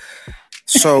 So,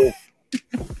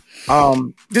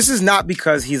 this is not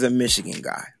because he's a Michigan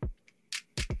guy.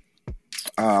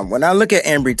 When I look at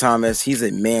Ambry Thomas, he's a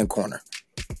man corner.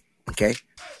 Okay,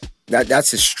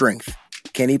 that's his strength.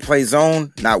 Can he play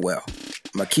zone? Not well.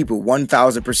 I'm going to keep it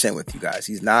 1,000% with you guys.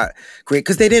 He's not great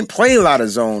because they didn't play a lot of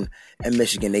zone in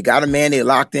Michigan. They got a man, they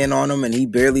locked in on him, and he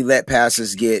barely let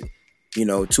passes get, to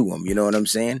him. You know what I'm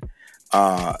saying?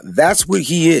 That's what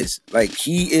he is. Like,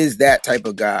 he is that type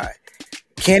of guy.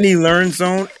 Can he learn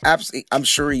zone? Absolutely. I'm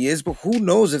sure he is, but who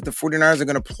knows if the 49ers are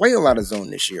going to play a lot of zone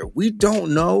this year? We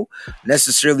don't know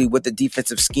necessarily what the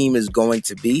defensive scheme is going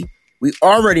to be. We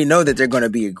already know that they're going to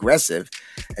be aggressive.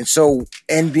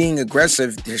 And being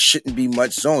aggressive, there shouldn't be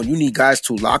much zone. You need guys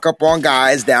to lock up on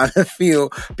guys down the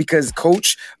field because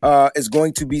Coach is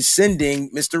going to be sending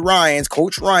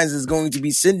Coach Ryans is going to be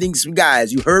sending some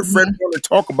guys. You heard Fred Warner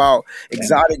talk about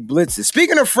exotic blitzes.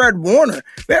 Speaking of Fred Warner,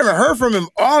 we haven't heard from him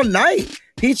all night.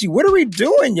 Peachy, what are we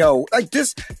doing, yo? Like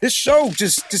this show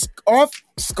just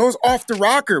goes off the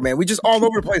rocker, man. We just all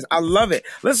over the place. I love it.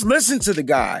 Let's listen to the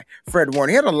guy, Fred Warner.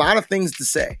 He had a lot of things to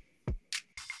say.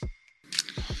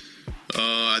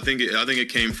 I think it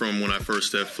came from when I first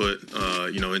stepped foot,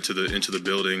 into the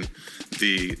building,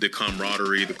 the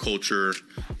camaraderie, the culture,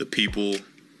 the people,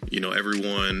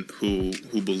 everyone who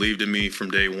believed in me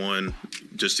from day one,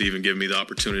 just to even give me the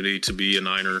opportunity to be a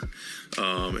Niner,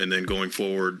 and then going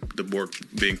forward, the work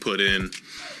being put in,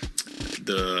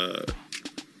 the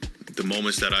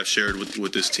moments that I've shared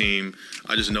with this team.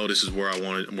 I just know this is where I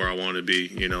want to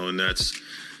be, and that's.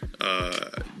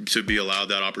 To be allowed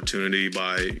that opportunity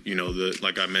by,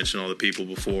 like I mentioned, all the people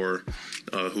before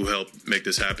who helped make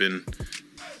this happen,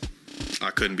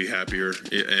 I couldn't be happier.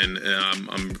 And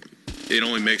it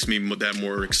only makes me that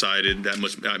more excited.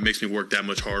 It makes me work that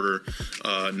much harder,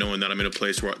 knowing that I'm in a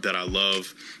place that I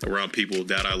love, around people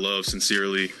that I love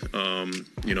sincerely.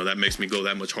 That makes me go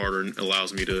that much harder and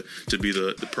allows me to be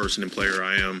the person and player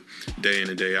I am day in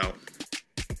and day out.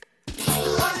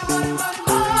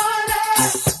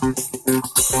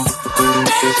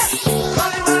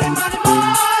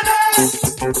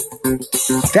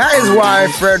 That is why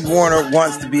Fred Warner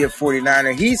wants to be a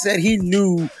 49er. He said he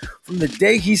knew from the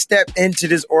day he stepped into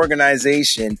this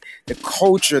organization, the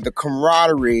culture, the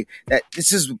camaraderie, that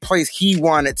this is the place he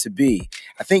wanted to be.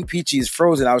 I think Peachy is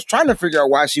frozen. I was trying to figure out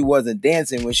why she wasn't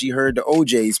dancing when she heard the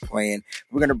OJs playing.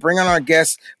 We're going to bring on our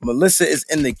guest. Melissa is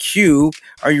in the queue.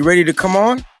 Are you ready to come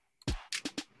on?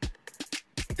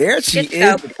 There she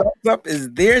is. The thumbs up is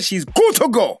there. She's good to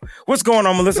go. What's going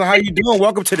on, Melissa? How you doing?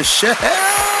 Welcome to the show.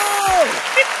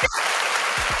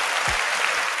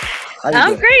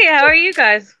 I'm great. How are you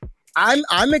guys?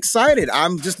 I'm excited.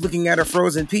 I'm just looking at a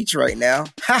frozen peach right now.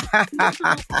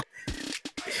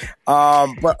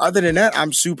 But other than that,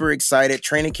 I'm super excited.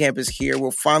 Training camp is here.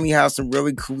 We'll finally have some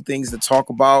really cool things to talk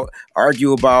about,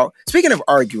 argue about. Speaking of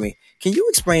arguing, can you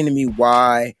explain to me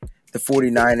why the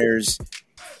 49ers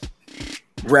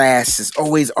Ras is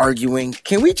always arguing?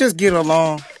 Can we just get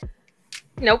along?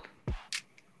 Nope.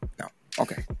 No.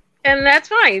 Okay. And that's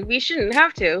fine. We shouldn't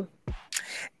have to.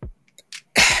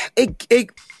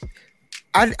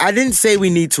 I didn't say we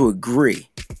need to agree.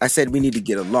 I said we need to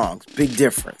get along. Big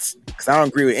difference. Because I don't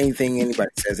agree with anything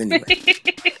anybody says anyway.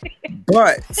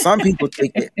 But some people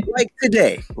take it like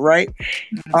today, right?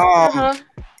 I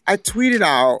tweeted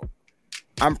out,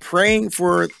 I'm praying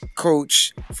for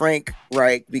Coach Frank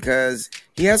Reich because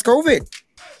he has COVID.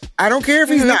 I don't care if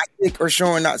he's not sick or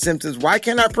showing not symptoms. Why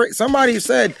can't I pray? Somebody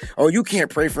said, "Oh, you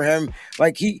can't pray for him.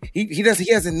 Like he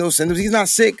has no symptoms. He's not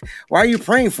sick. Why are you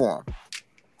praying for him?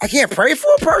 I can't pray for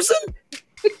a person.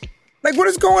 Like, what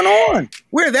is going on?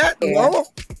 We're that low."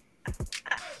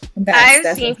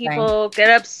 I've seen people get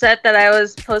upset that I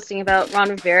was posting about Ron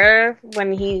Rivera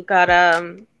when he got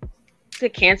the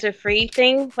cancer-free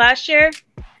thing last year.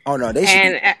 Oh no, they should.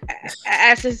 And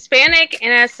as a Hispanic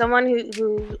and as someone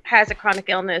who has a chronic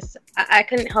illness, I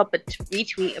couldn't help but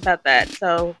retweet about that.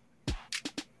 So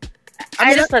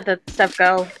I just let that stuff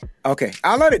go. Okay,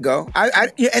 I'll let it go.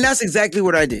 And that's exactly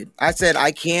what I did. I said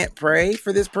I can't pray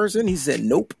for this person. He said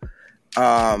nope.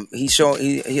 He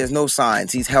has no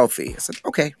signs. He's healthy. I said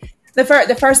okay. The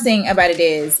first thing about it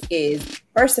is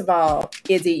first of all,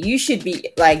 you should be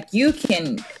like,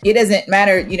 it doesn't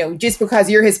matter, just because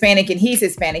you're Hispanic and he's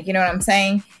Hispanic, you know what I'm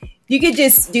saying? You could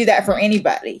just do that for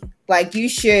anybody. Like, you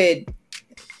should,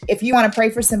 if you want to pray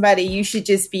for somebody, you should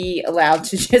just be allowed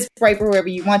to just pray for whoever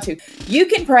you want to. You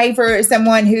can pray for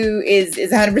someone who is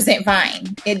 100%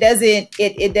 fine. It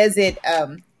doesn't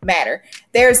matter.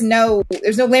 There's no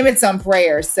limits on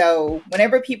prayer. So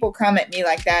whenever people come at me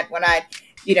like that, when I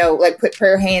like put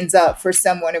prayer hands up for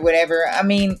someone or whatever. I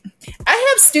mean,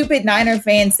 I have stupid Niner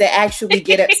fans that actually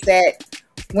get upset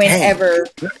whenever.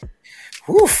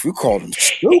 Oof, you called them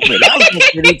stupid. I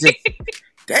was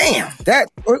damn, that.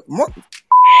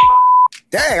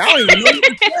 Dang, I don't even know what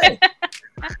to say.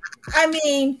 I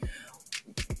mean,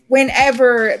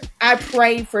 whenever I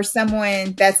pray for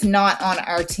someone that's not on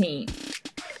our team,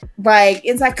 like,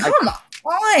 it's like, come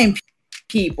on,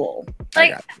 people.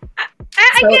 Like,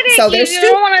 I get it. So they're you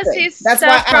don't want to see That's stuff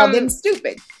why I call from them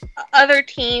stupid. Other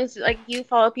teams, like, you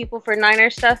follow people for Niner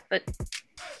stuff, but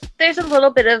there's a little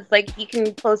bit of, like, you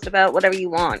can post about whatever you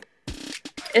want,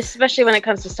 especially when it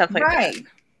comes to stuff like that.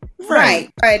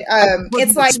 Right. But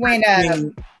it's like when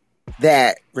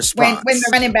that response when the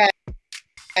running back,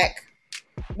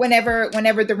 whenever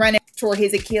the running tore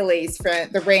his Achilles for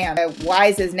the Rams, why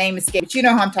is his name escaped? But you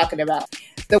know who I'm talking about.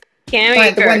 The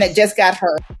one that just got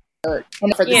hurt. For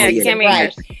the season,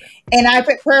 right? And I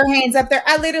put prayer hands up there.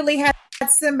 I literally had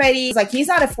somebody like, he's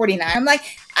not a 49. I'm like,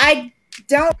 I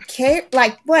don't care.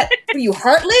 Like, what? Are you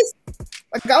heartless?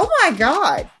 Like, oh my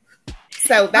God.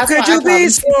 So that's could why you be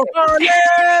so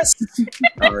honest?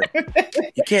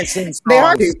 You can't sing songs. They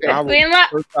are I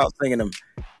was out singing them.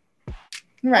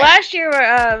 Right. Last year,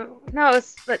 it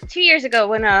was 2 years ago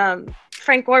when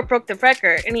Frank Gore broke the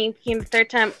record, and he became the third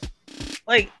time,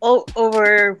 like,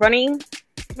 over running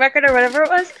record or whatever it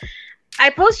was. I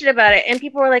posted about it, and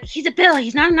people were like, "He's a Bill.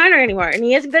 He's not a Niner anymore, and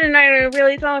he hasn't been a Niner in a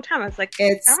really long time." I was like,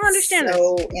 I don't understand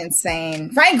so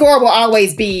insane. Frank Gore will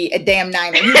always be a damn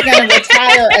Niner. He's going to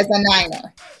retire as a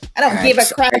Niner. I don't give a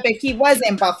crap if he was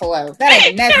in Buffalo. That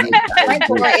ain't nothing. Frank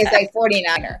Gore is a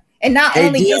 49er. And not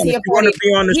only is he a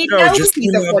 49er, he knows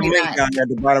he's a 49er. Down at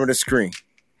the bottom of the screen.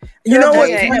 You know what?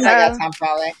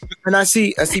 And I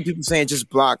see people saying just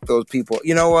block those people.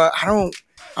 You know what?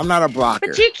 I'm not a blocker.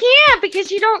 But you can't, because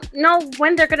you don't know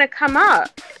when they're going to come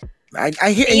up.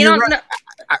 I hear you.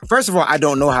 First of all, I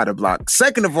don't know how to block.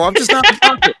 Second of all, I'm just not a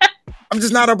blocker. I'm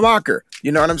just not a blocker.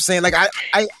 You know what I'm saying? Like,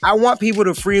 I want people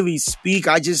to freely speak.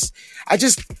 I just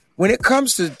when it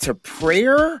comes to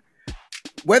prayer,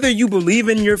 whether you believe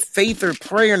in your faith or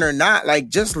praying or not, like,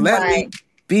 just let me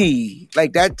be.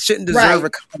 Like, that shouldn't deserve a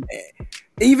comment.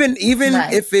 Even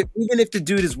if the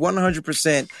dude is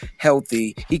 100%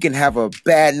 healthy, he can have a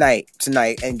bad night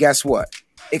tonight, and guess what?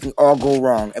 It can all go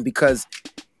wrong. And because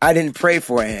I didn't pray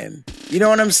for him, you know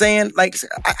what I'm saying? Like,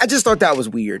 I just thought that was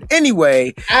weird.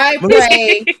 Anyway, I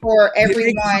pray for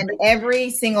everyone every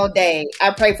single day.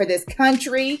 I pray for this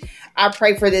country. I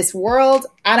pray for this world.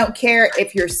 I don't care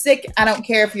if you're sick. I don't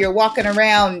care if you're walking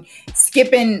around skip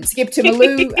to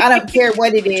Malou. I don't care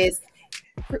what it is.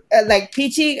 Like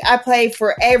Peachy, I play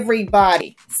for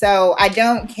everybody, so I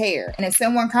don't care. And if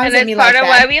someone comes at me like that,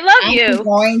 why we love you.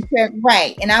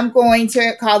 I'm going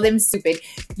to call them stupid.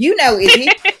 You know, Izzy,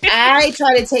 I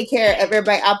try to take care of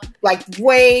everybody. I like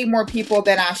way more people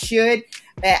than I should.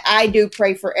 But I do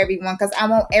pray for everyone because I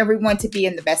want everyone to be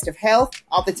in the best of health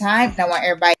all the time, and I want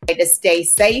everybody to stay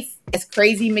safe. This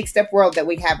crazy mixed up world that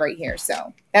we have right here.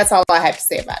 So that's all I have to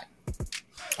say about it.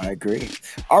 I agree.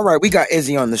 All right, we got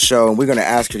Izzy on the show, and we're going to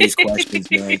ask her these questions,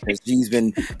 man, because she's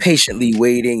been patiently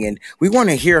waiting, and we want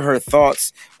to hear her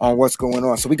thoughts on what's going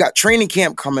on. So we got training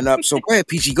camp coming up. So go ahead,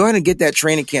 Peachy, go ahead and get that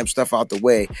training camp stuff out the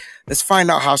way. Let's find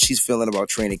out how she's feeling about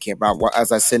training camp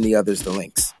as I send the others the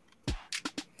links.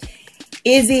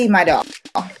 Izzy, my dog,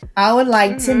 I would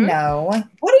like to know,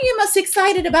 what are you most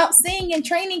excited about seeing in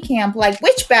training camp? Like,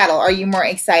 which battle are you more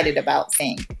excited about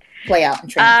seeing play out in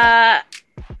training camp?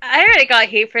 I already got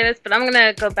hate for this, but I'm going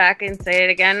to go back and say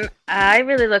it again. I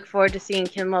really look forward to seeing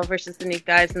Kinlaw versus the new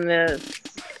guys in the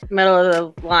middle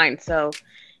of the line. So,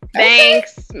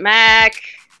 Banks, Mac,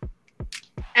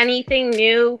 anything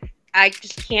new. I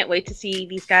just can't wait to see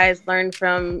these guys learn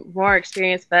from more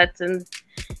experienced vets and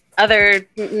other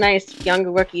nice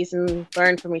younger rookies and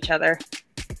learn from each other.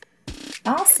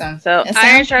 Awesome. So,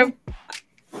 iron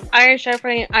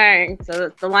sharpening iron.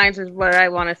 So, the lines is what I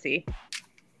want to see.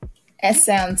 That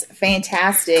sounds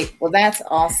fantastic. Well, that's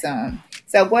awesome.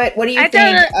 So what do you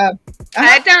think?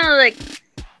 I've done like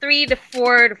 3 to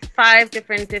 4 to 5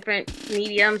 different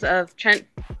mediums of Trent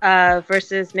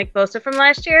versus Nick Bosa from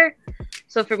last year.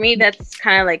 So for me, that's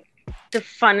kind of like the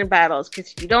fun battles,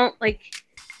 because you don't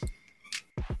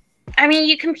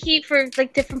you compete for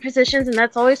like different positions, and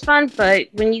that's always fun. But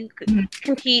when you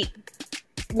compete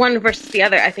one versus the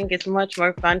other, I think it's much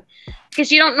more fun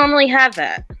because you don't normally have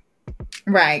that.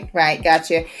 Right.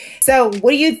 Gotcha. So what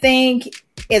do you think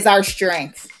is our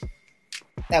strength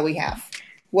that we have?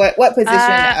 What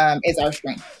position is our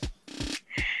strength?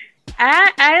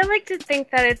 I like to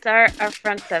think that it's our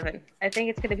front seven. I think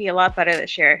it's going to be a lot better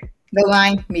this year. The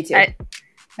line? Me too.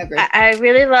 Agree. I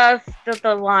really love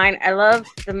the line. I love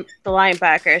the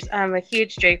linebackers. I'm a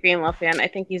huge Drake Greenlaw fan. I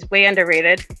think he's way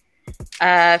underrated.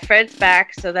 Fred's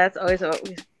back, so that's always a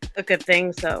good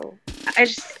thing. So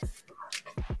it's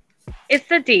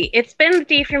the D. It's been the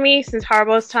D for me since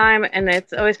Harbaugh's time, and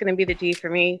it's always going to be the D for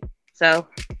me. So,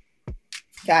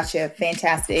 gotcha.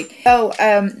 Fantastic. So,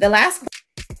 the last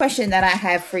question that I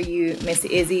have for you, Miss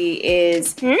Izzy,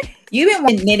 is you've been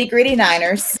watching Nitty Gritty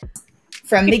Niners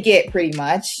from the get, pretty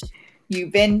much.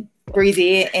 You've been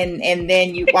Breezy, and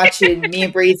then you watching me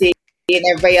and Breezy and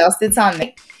everybody else that's on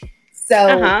there.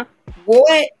 So,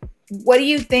 what do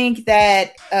you think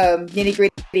that Nitty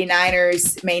Gritty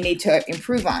Niners may need to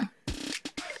improve on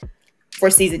for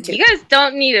season 2? You guys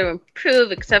don't need to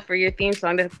improve except for your theme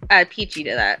song to add Peachy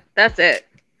to that. That's it.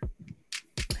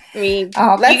 I mean, you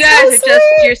guys are just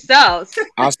yourselves.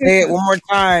 I'll say it one more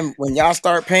time. When y'all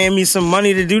start paying me some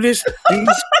money to do this, please.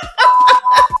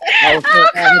 Come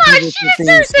on, she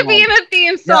deserves to be in a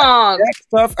theme song. That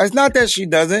stuff, it's not that she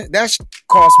doesn't. That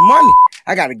costs money.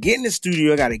 I got to get in the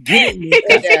studio. I got to get in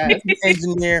the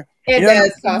engineer. It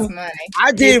does cost money.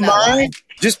 I did mine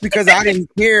just because I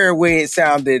didn't hear the way it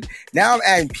sounded. Now I'm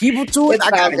adding people to it. I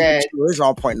got to make sure it's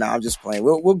on point. Now I'm just playing.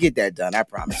 We'll get that done. I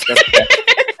promise.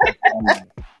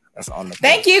 That's on the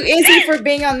Thank you, Izzy, for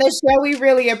being on this show. We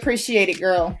really appreciate it,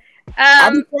 girl.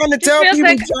 I'm trying to tell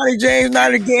people Johnny James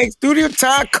Night Gang studio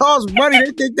time costs money.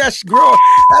 They think that's growing.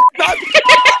 That's not.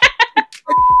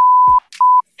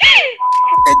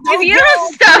 If you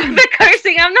don't stop the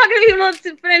cursing, I'm not going to be able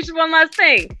to finish one last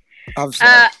thing. I'm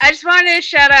sorry. I just wanted to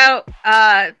shout out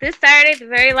this Saturday, the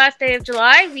very last day of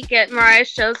July, we get Mariah's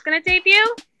show's going to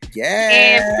debut. Yeah.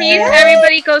 And please,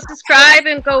 everybody go subscribe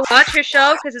and go watch her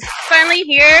show because it's finally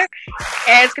here.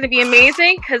 And it's going to be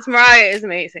amazing because Mariah is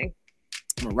amazing.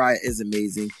 Mariah is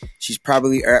amazing. She's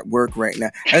probably at work right now.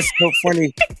 That's so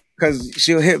funny because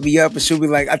she'll hit me up and she'll be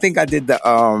like, I think I did the,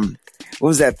 what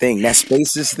was that thing? That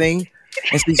Spaces thing?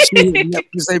 And so she hit me up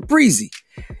and say, Breezy,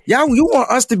 y'all, you want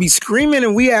us to be screaming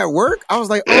and we at work? I was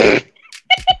like, oh,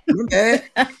 okay.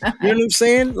 You know what I'm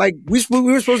saying? Like, we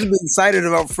were supposed to be excited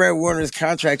about Fred Warner's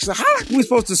contract. So how are we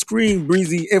supposed to scream,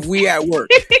 Breezy, if we at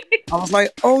work? I was like,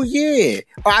 oh, yeah.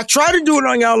 I tried to do it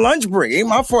on y'all lunch break. Ain't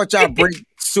my fault y'all break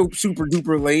super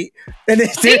duper late. And then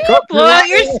did you blow out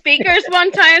your speakers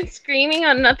one time screaming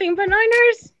on Nothing But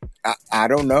Niners? I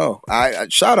don't know. I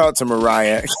shout out to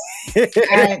Mariah.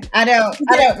 I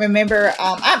don't remember.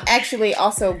 I'm actually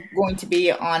also going to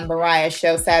be on Mariah's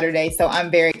show Saturday, so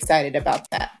I'm very excited about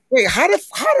that. Wait, how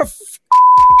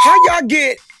y'all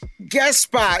get guest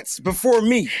spots before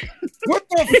me? What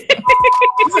the?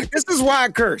 Look, this is why I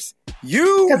curse.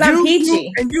 You, because I'm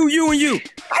peachy, and you.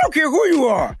 I don't care who you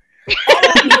are.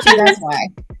 Peachy, that's why.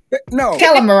 No.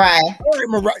 Tell him, Mariah. All right,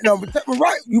 Mariah. No, but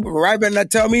Mariah better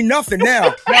not tell me nothing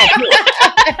now.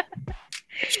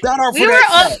 Shout out for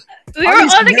that. We were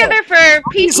all together for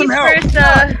Peachy's first.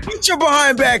 Get your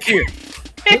behind back here.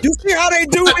 You see how they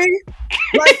do me?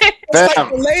 It's like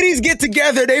the ladies get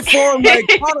together, they form like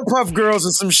Powerpuff Girls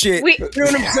or some shit. You know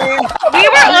what I'm saying? We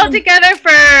were all together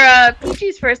for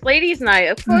Peachy's first ladies' night.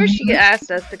 Of course, she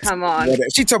asked us to come on.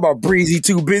 She talking about Breezy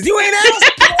too busy. You ain't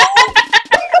asked.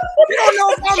 You don't know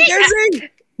if I'm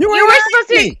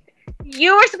busy.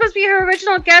 You were supposed to be her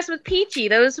original guest with Peachy.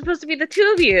 That was supposed to be the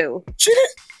two of you. She did.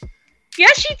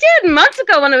 Yes, she did months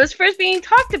ago when it was first being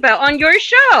talked about on your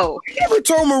show. I never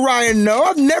told Mariah no.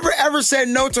 I've never ever said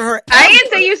no to her. I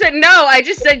didn't say you said no. I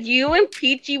just said you and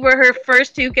Peachy were her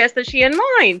first two guests that she had in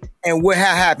mind. And what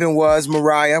happened was,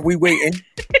 Mariah, we waiting.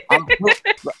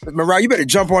 Mariah, you better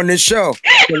jump on this show.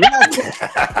 She said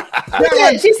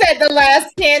the last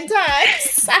 10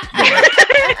 times.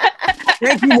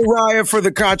 Thank you, Mariah, for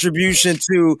the contribution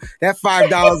to that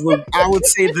 $5. Was, I would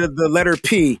say the letter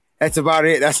P. That's about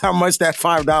it. That's how much that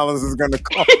 $5 is going to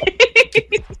cost.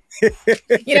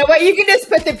 You know what? You can just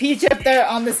put the peach up there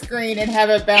on the screen and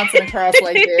have it bouncing across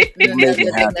like this. And then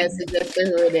the message as to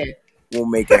who it is. We'll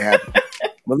make it happen.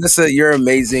 Melissa, you're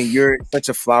amazing. You're such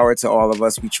a flower to all of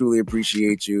us. We truly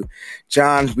appreciate you.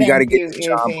 John, we got to get to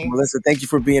John. Melissa, thank you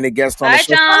for being a guest on the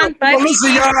show. Bye, John. Bye,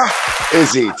 Melissa, y'all.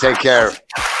 Izzy, take care.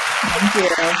 Thank you.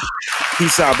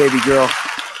 Peace out, baby girl.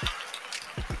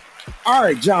 All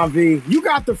right, John V, you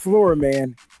got the floor,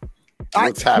 man.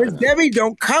 What's happening? Debbie,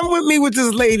 don't come with me with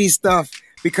this lady stuff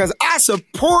because I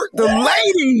support the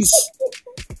ladies.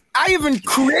 I even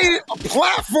created a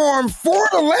platform for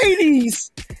the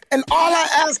ladies, and all I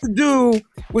asked to do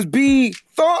was be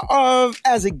thought of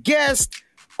as a guest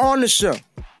on the show.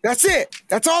 That's it.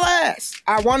 That's all I asked.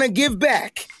 I want to give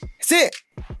back. That's it.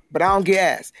 But I don't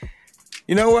get asked.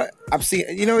 You know what? I'm seeing.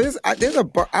 You know,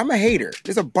 I'm a hater.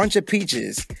 There's a bunch of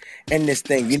peaches in this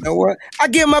thing. You know what? I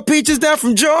get my peaches down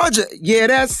from Georgia. Yeah,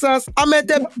 that's us. I'm at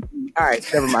that. All right,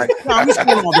 never mind. No, what's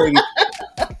going on, baby?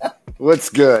 What's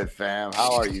good, fam?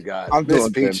 How are you guys? I'm Miss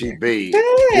doing Peachy good. B. Good.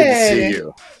 Good to see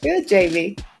you. Good,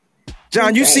 JV.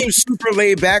 John, you seem super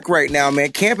laid back right now,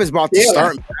 man. Camp is about to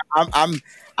start. I'm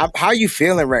how you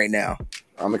feeling right now?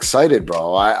 I'm excited,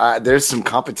 bro. There's some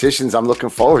competitions I'm looking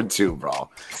forward to, bro.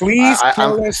 Please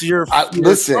tell us your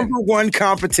number one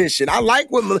competition. I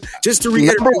like what just to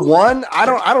reiterate. Number one, I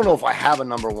don't know if I have a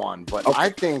number one, but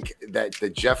I think that the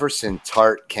Jefferson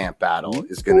Tart camp battle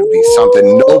is going to be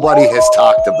something nobody has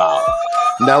talked about.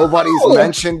 Nobody's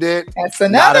mentioned it. That's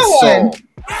another one.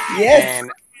 Yes.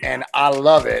 And I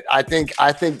love it. I think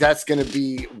that's going to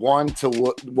be one to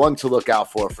look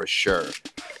out for sure.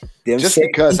 Just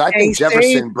because I think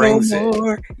Jefferson brings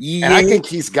it, yeah. And I think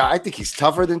he's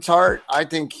tougher than Tart. I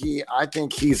think he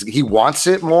wants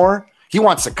it more. He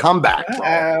wants a comeback,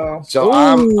 bro. So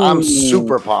I'm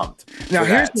super pumped. Now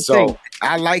here's the thing.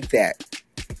 I like that.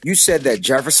 You said that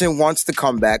Jefferson wants to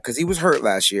come back because he was hurt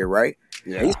last year, right?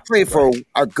 Yeah, he's played for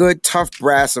a good, tough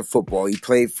brass of football. He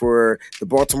played for the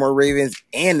Baltimore Ravens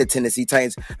and the Tennessee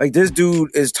Titans. Like, this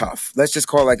dude is tough. Let's just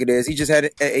call it like it is. He just had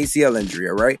an ACL injury,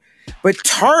 all right? But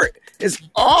Tart is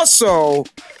also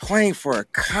playing for a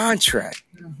contract.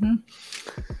 Mm-hmm.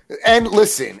 And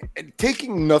listen,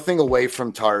 taking nothing away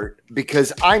from Tart,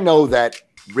 because I know that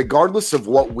regardless of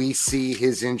what we see,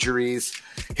 his injuries,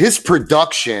 his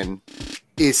production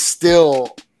is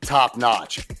still top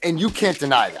notch, and you can't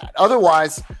deny that.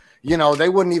 Otherwise, they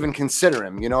wouldn't even consider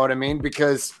him. You know what I mean?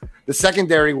 Because the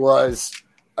secondary was,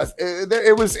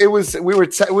 we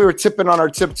were tipping on our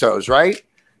tiptoes, right?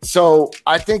 So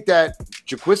I think that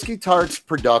Jaquiski Tart's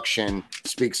production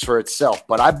speaks for itself,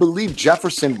 but I believe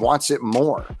Jefferson wants it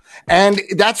more, and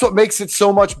that's what makes it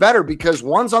so much better because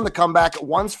one's on the comeback,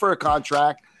 one's for a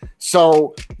contract.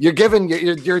 So they're giving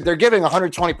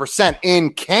 120%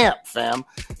 in camp, fam.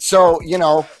 So,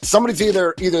 somebody's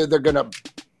either they're going to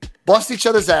bust each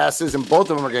other's asses and both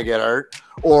of them are going to get hurt,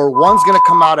 or one's going to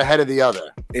come out ahead of the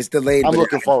other. It's delayed. I'm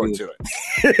looking forward to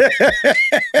it.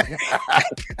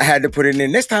 I had to put it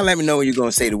in. Next time, let me know when you're going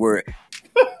to say the word.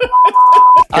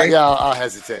 I'll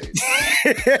hesitate.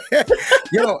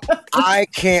 Yo, I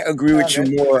can't agree with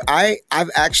you more. I've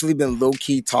actually been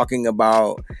low-key talking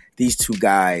about these two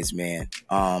guys, man.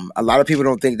 A lot of people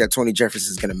don't think that Tony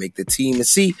Jefferson is going to make the team. And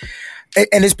see,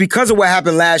 and it's because of what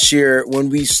happened last year when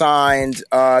we signed,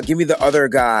 give me the other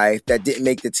guy that didn't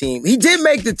make the team. He did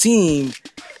make the team,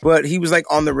 but he was like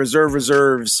on the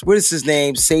reserves. What is his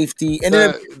name? Safety. And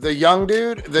the young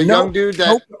dude? Young dude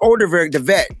that... older, the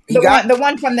vet. The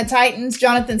one from the Titans,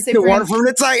 Jonathan Cyprien. The one from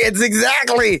the Titans,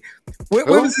 exactly. What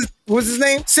was his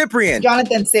name? Cyprien.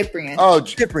 Jonathan Cyprien. Oh,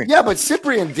 Cyprien. Yeah, but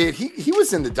Cyprien he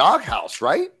was in the doghouse,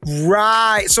 right?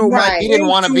 Right. So he didn't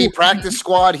want to be practice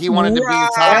squad. He wanted to be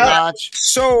top notch.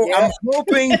 So I'm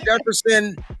hoping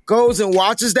Jefferson goes and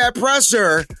watches that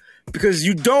presser because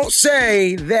you don't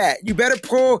say that. You better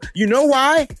pull. You know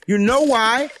why? You know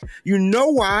why? You know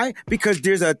why? Because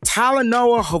there's a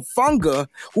Talanoa Hufanga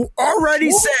who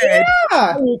already said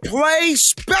I will play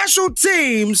special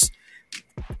teams.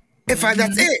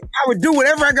 That's it. I would do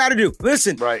whatever I got to do.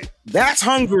 Listen, that's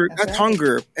hunger. That's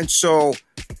hunger. And so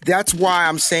that's why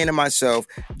I'm saying to myself,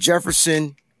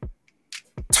 Jefferson,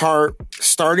 Tart,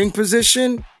 starting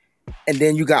position. And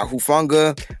then you got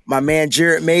Hufanga, my man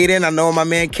Jared Maiden. I know my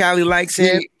man Callie likes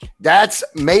him. That's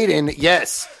Maiden,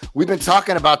 yes. We've been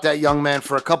talking about that young man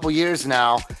for a couple years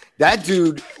now. That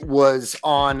dude was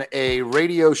on a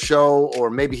radio show, or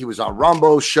maybe he was on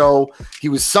Rumbo's show. He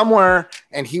was somewhere,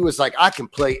 and he was like, I can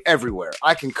play everywhere.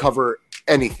 I can cover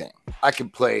anything. I can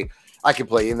play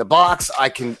in the box.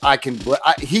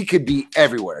 He could be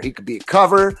everywhere. He could be a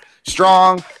cover,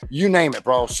 strong, you name it,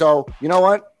 bro. So you know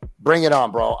what? Bring it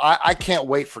on, bro. I can't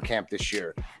wait for camp this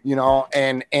year, you know,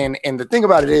 and the thing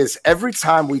about it is every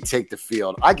time we take the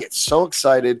field, I get so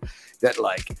excited that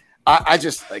like, I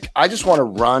just want to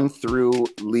run through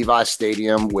Levi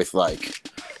Stadium with like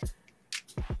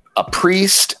a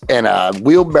priest and a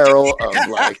wheelbarrow of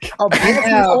like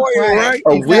wheelbarrow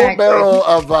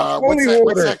of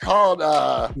what's that called?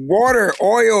 Water,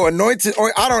 oil, anointed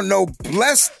oil. I don't know.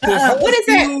 Blessed. What is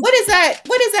that?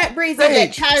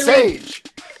 Breezy?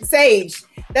 Sage.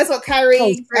 That's what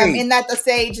Kyrie, isn't that the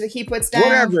sage that he puts down?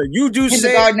 Whatever. You do in sage.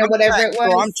 the garden or whatever it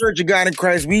was. I'm Church of God in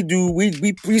Christ. We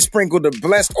sprinkle the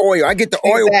blessed oil. I get the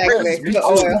oil. Exactly. The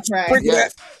oil, right.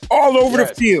 That all over the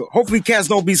field. Hopefully cats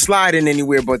don't be sliding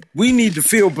anywhere, but we need to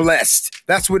feel blessed.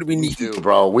 That's what we need. We do,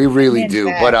 bro. We really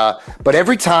do. But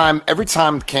every time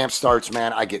camp starts,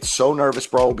 man, I get so nervous,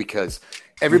 bro, because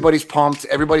everybody's pumped.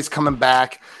 Everybody's coming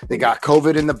back. They got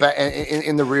COVID in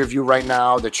the rear view right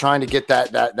now. They're trying to get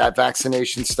that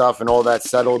vaccination stuff and all that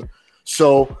settled.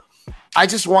 So I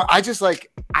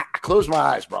close my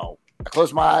eyes, bro. I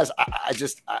close my eyes.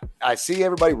 I see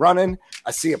everybody running.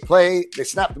 I see a play. They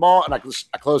snap the ball, and I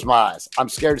close my eyes. I'm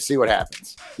scared to see what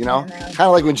happens. You know, kind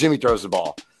of like when Jimmy throws the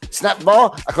ball. Snap the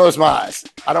ball. I close my eyes.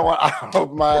 I don't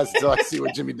open my eyes until I see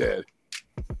what Jimmy did.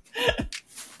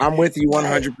 I'm with you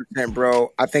 100%,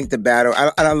 bro. I think the battle,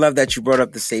 and I love that you brought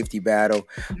up the safety battle.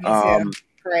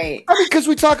 Great. I mean, because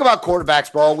we talk about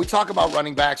quarterbacks, bro. We talk about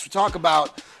running backs. We talk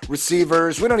about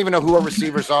receivers. We don't even know who our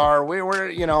receivers are. We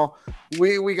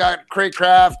got Craig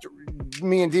Kraft.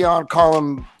 Me and Dion call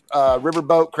him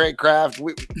Riverboat Craig Kraft.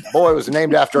 Boy, was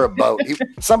named after a boat.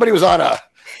 Somebody was on a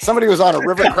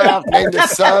river craft, named his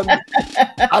son.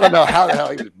 I don't know how the hell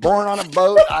he was born on a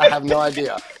boat. I have no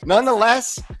idea.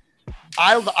 Nonetheless,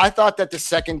 I thought that the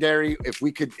secondary, if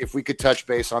we could touch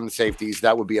base on the safeties,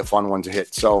 that would be a fun one to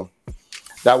hit. So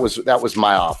that was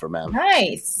my offer, man.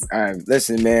 Nice. All right,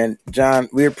 listen, man, John,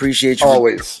 we appreciate you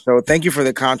always. So thank you for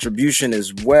the contribution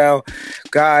as well,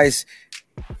 guys.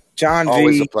 John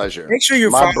always V, a pleasure. Make sure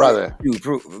you're my brother.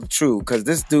 True, because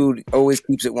this dude always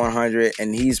keeps it 100,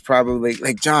 and he's probably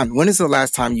like, John. When is the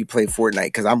last time you played Fortnite?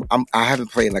 Because I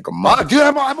haven't played in like a month. Dude,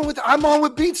 I'm on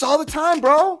with Beats all the time,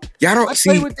 bro. Yeah, I don't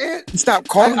see. With it. Stop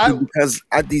calling me because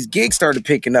these gigs started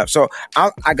picking up. So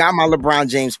I got my LeBron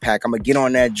James pack. I'm gonna get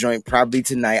on that joint probably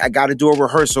tonight. I got to do a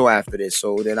rehearsal after this,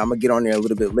 so then I'm gonna get on there a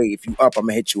little bit late. If you up, I'm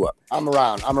gonna hit you up. I'm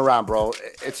around, bro.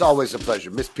 It's always a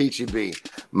pleasure, Miss Peachy B,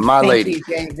 my lady.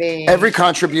 Every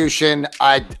contribution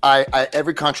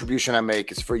every contribution I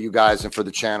make is for you guys and for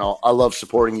the channel. I love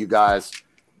supporting you guys.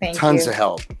 Tons of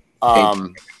help.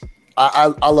 I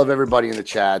love everybody in the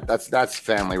chat. That's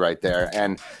family right there.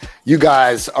 And you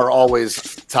guys are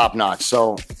always top notch.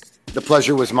 So the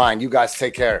pleasure was mine. You guys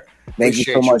take care. Thank you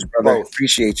so much, brother.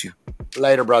 Appreciate you.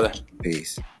 Later, brother.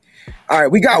 Peace. All right,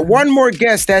 we got one more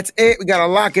guest. That's it. We got to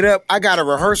lock it up. I got a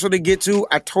rehearsal to get to.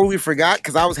 I totally forgot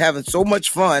because I was having so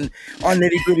much fun on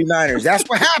Nitty Gritty Niners. That's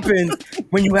what happens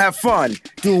when you have fun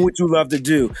doing what you love to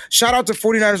do. Shout out to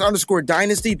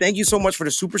 49ers_Dynasty. Thank you so much for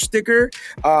the super sticker.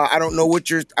 I don't know what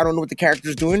the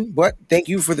character's doing, but thank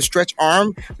you for the stretch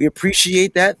arm. We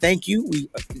appreciate that. Thank you. We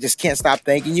just can't stop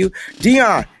thanking you.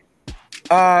 Dion.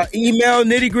 Email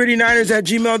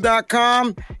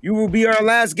nitty-gritty-niners@gmail.com. You will be our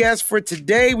last guest for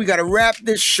today. We got to wrap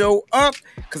this show up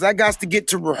because I got to get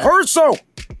to rehearsal.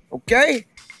 Okay?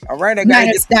 All right.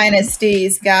 Niners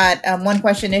Dynasty's got one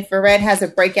question. If Red has a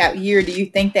breakout year, do you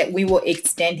think that we will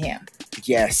extend him?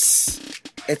 Yes.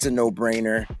 It's a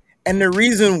no-brainer. And the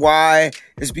reason why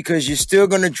is because you're still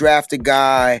going to draft a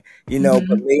guy, but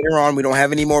later on, we don't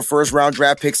have any more first-round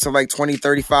draft picks till like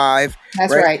 2035.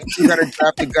 That's right. You got to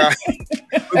draft a guy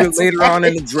a bit later on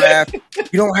in the draft.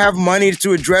 You don't have money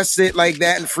to address it like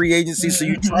that in free agency, so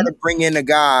you try to bring in a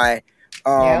guy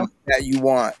that you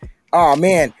want. Oh,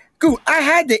 man. Goo, I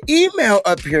had the email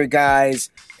up here, guys,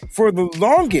 for the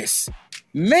longest.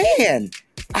 Man,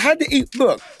 I had to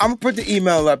look, I'm going to put the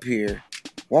email up here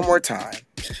one more time.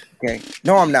 Okay.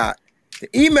 No, I'm not. The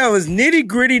email is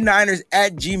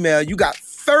nittygrittyniners@gmail.com. You got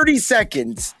 30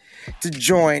 seconds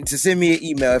to send me an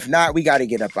email. If not, we got to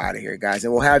get up out of here, guys,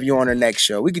 and we'll have you on the next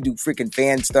show. We could do freaking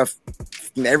fan stuff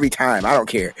every time. I don't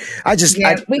care.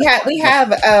 We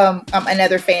have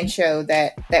another fan show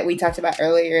that we talked about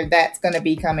earlier that's going to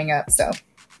be coming up. So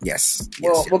yes,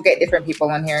 we'll get different people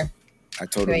on here. I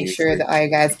totally make sure that all you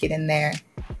guys get in there.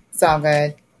 It's all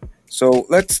good. So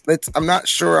let's. I'm not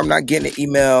sure. I'm not getting an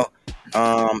email.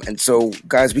 And so,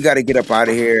 guys, we got to get up out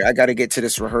of here. I got to get to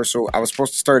this rehearsal. I was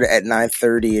supposed to start it at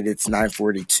 9:30, and it's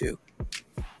 9:42.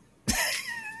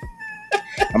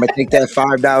 I'm gonna take that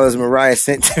 $5 Mariah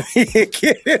sent to me and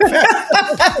get it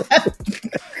back.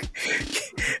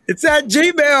 It's at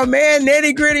Gmail, man.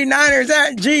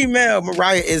 nittygrittyniners@gmail.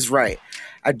 Mariah is right.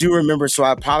 I do remember, so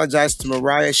I apologize to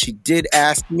Mariah. She did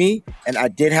ask me, and I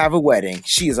did have a wedding.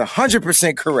 She is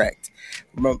 100% correct.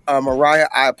 Mariah,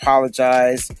 I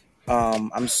apologize.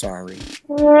 I'm sorry.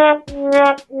 I'm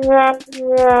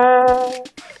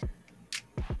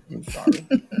sorry.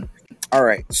 All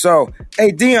right. So,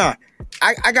 hey, Dion,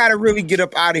 I got to really get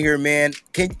up out of here, man.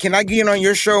 Can I get in on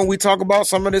your show and we talk about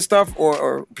some of this stuff?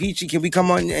 Or Peachy, can we come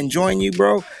on and join you,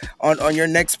 bro, on your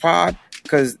next pod?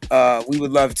 Because we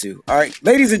would love to. All right,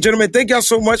 ladies and gentlemen, thank y'all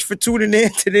so much for tuning in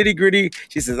to Nitty Gritty.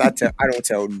 She says, I don't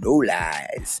tell no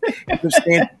lies.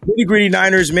 Nitty Gritty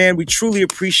Niners, man, we truly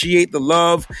appreciate the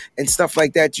love and stuff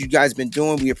like that you guys been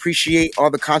doing. We appreciate all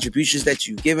the contributions that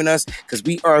you've given us because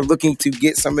we are looking to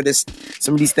get some of these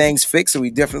things fixed. So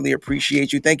we definitely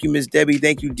appreciate you. Thank you, Miss Debbie.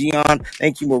 Thank you, Dion.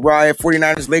 Thank you, Mariah.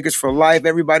 49ers Lakers for life.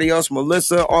 Everybody else,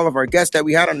 Melissa, all of our guests that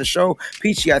we had on the show.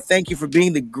 Peachy, I thank you for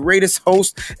being the greatest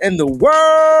host in the world.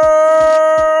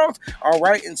 All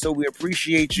right, and so we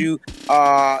appreciate you.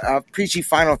 Peachy,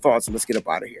 final thoughts, and let's get up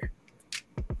out of here.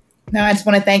 No, I just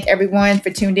want to thank everyone for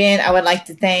tuned in. I would like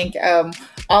to thank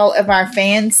all of our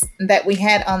fans that we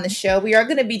had on the show. We are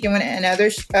going to be doing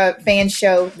another fan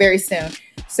show very soon.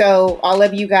 So all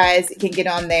of you guys can get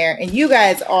on there. And you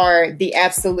guys are the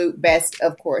absolute best,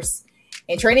 of course.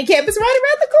 And training camp is right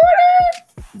around the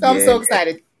corner. So I'm so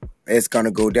excited. It's going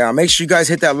to go down. Make sure you guys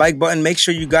hit that like button. Make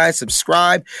sure you guys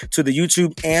subscribe to the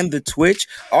YouTube and the Twitch.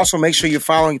 Also, make sure you're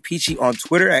following Peachy on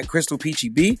Twitter at Crystal Peachy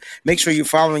B. Make sure you're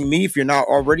following me if you're not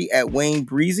already at Wayne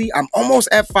Breezy. I'm almost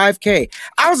at 5K.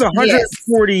 I was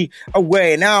 140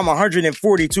 away, and now I'm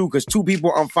 142 because 2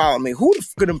 people unfollowed me. Who the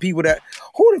f*** people that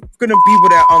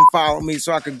unfollowed me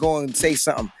so I could go and say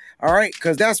something? All right,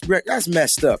 because that's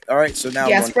messed up. All right, so now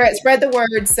spread the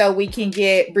word so we can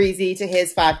get Breezy to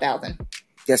his 5,000.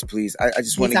 Yes, please. I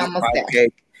just want to get 5K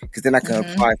because then I can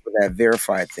apply for that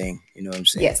verified thing. You know what I'm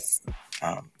saying? Yes.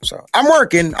 So I'm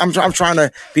working. I'm trying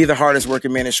to be the hardest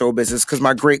working man in show business because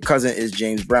my great cousin is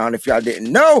James Brown, if y'all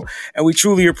didn't know. And we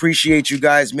truly appreciate you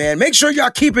guys, man. Make sure y'all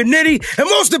keep it nitty. And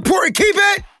most important, keep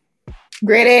it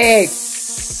gritty.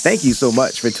 Thank you so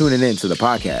much for tuning in to the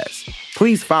podcast.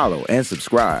 Please follow and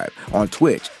subscribe on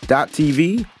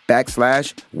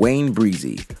twitch.tv/Wayne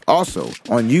Breezy. Also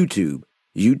on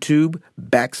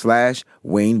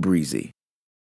YouTube.com/Wayne Breezy.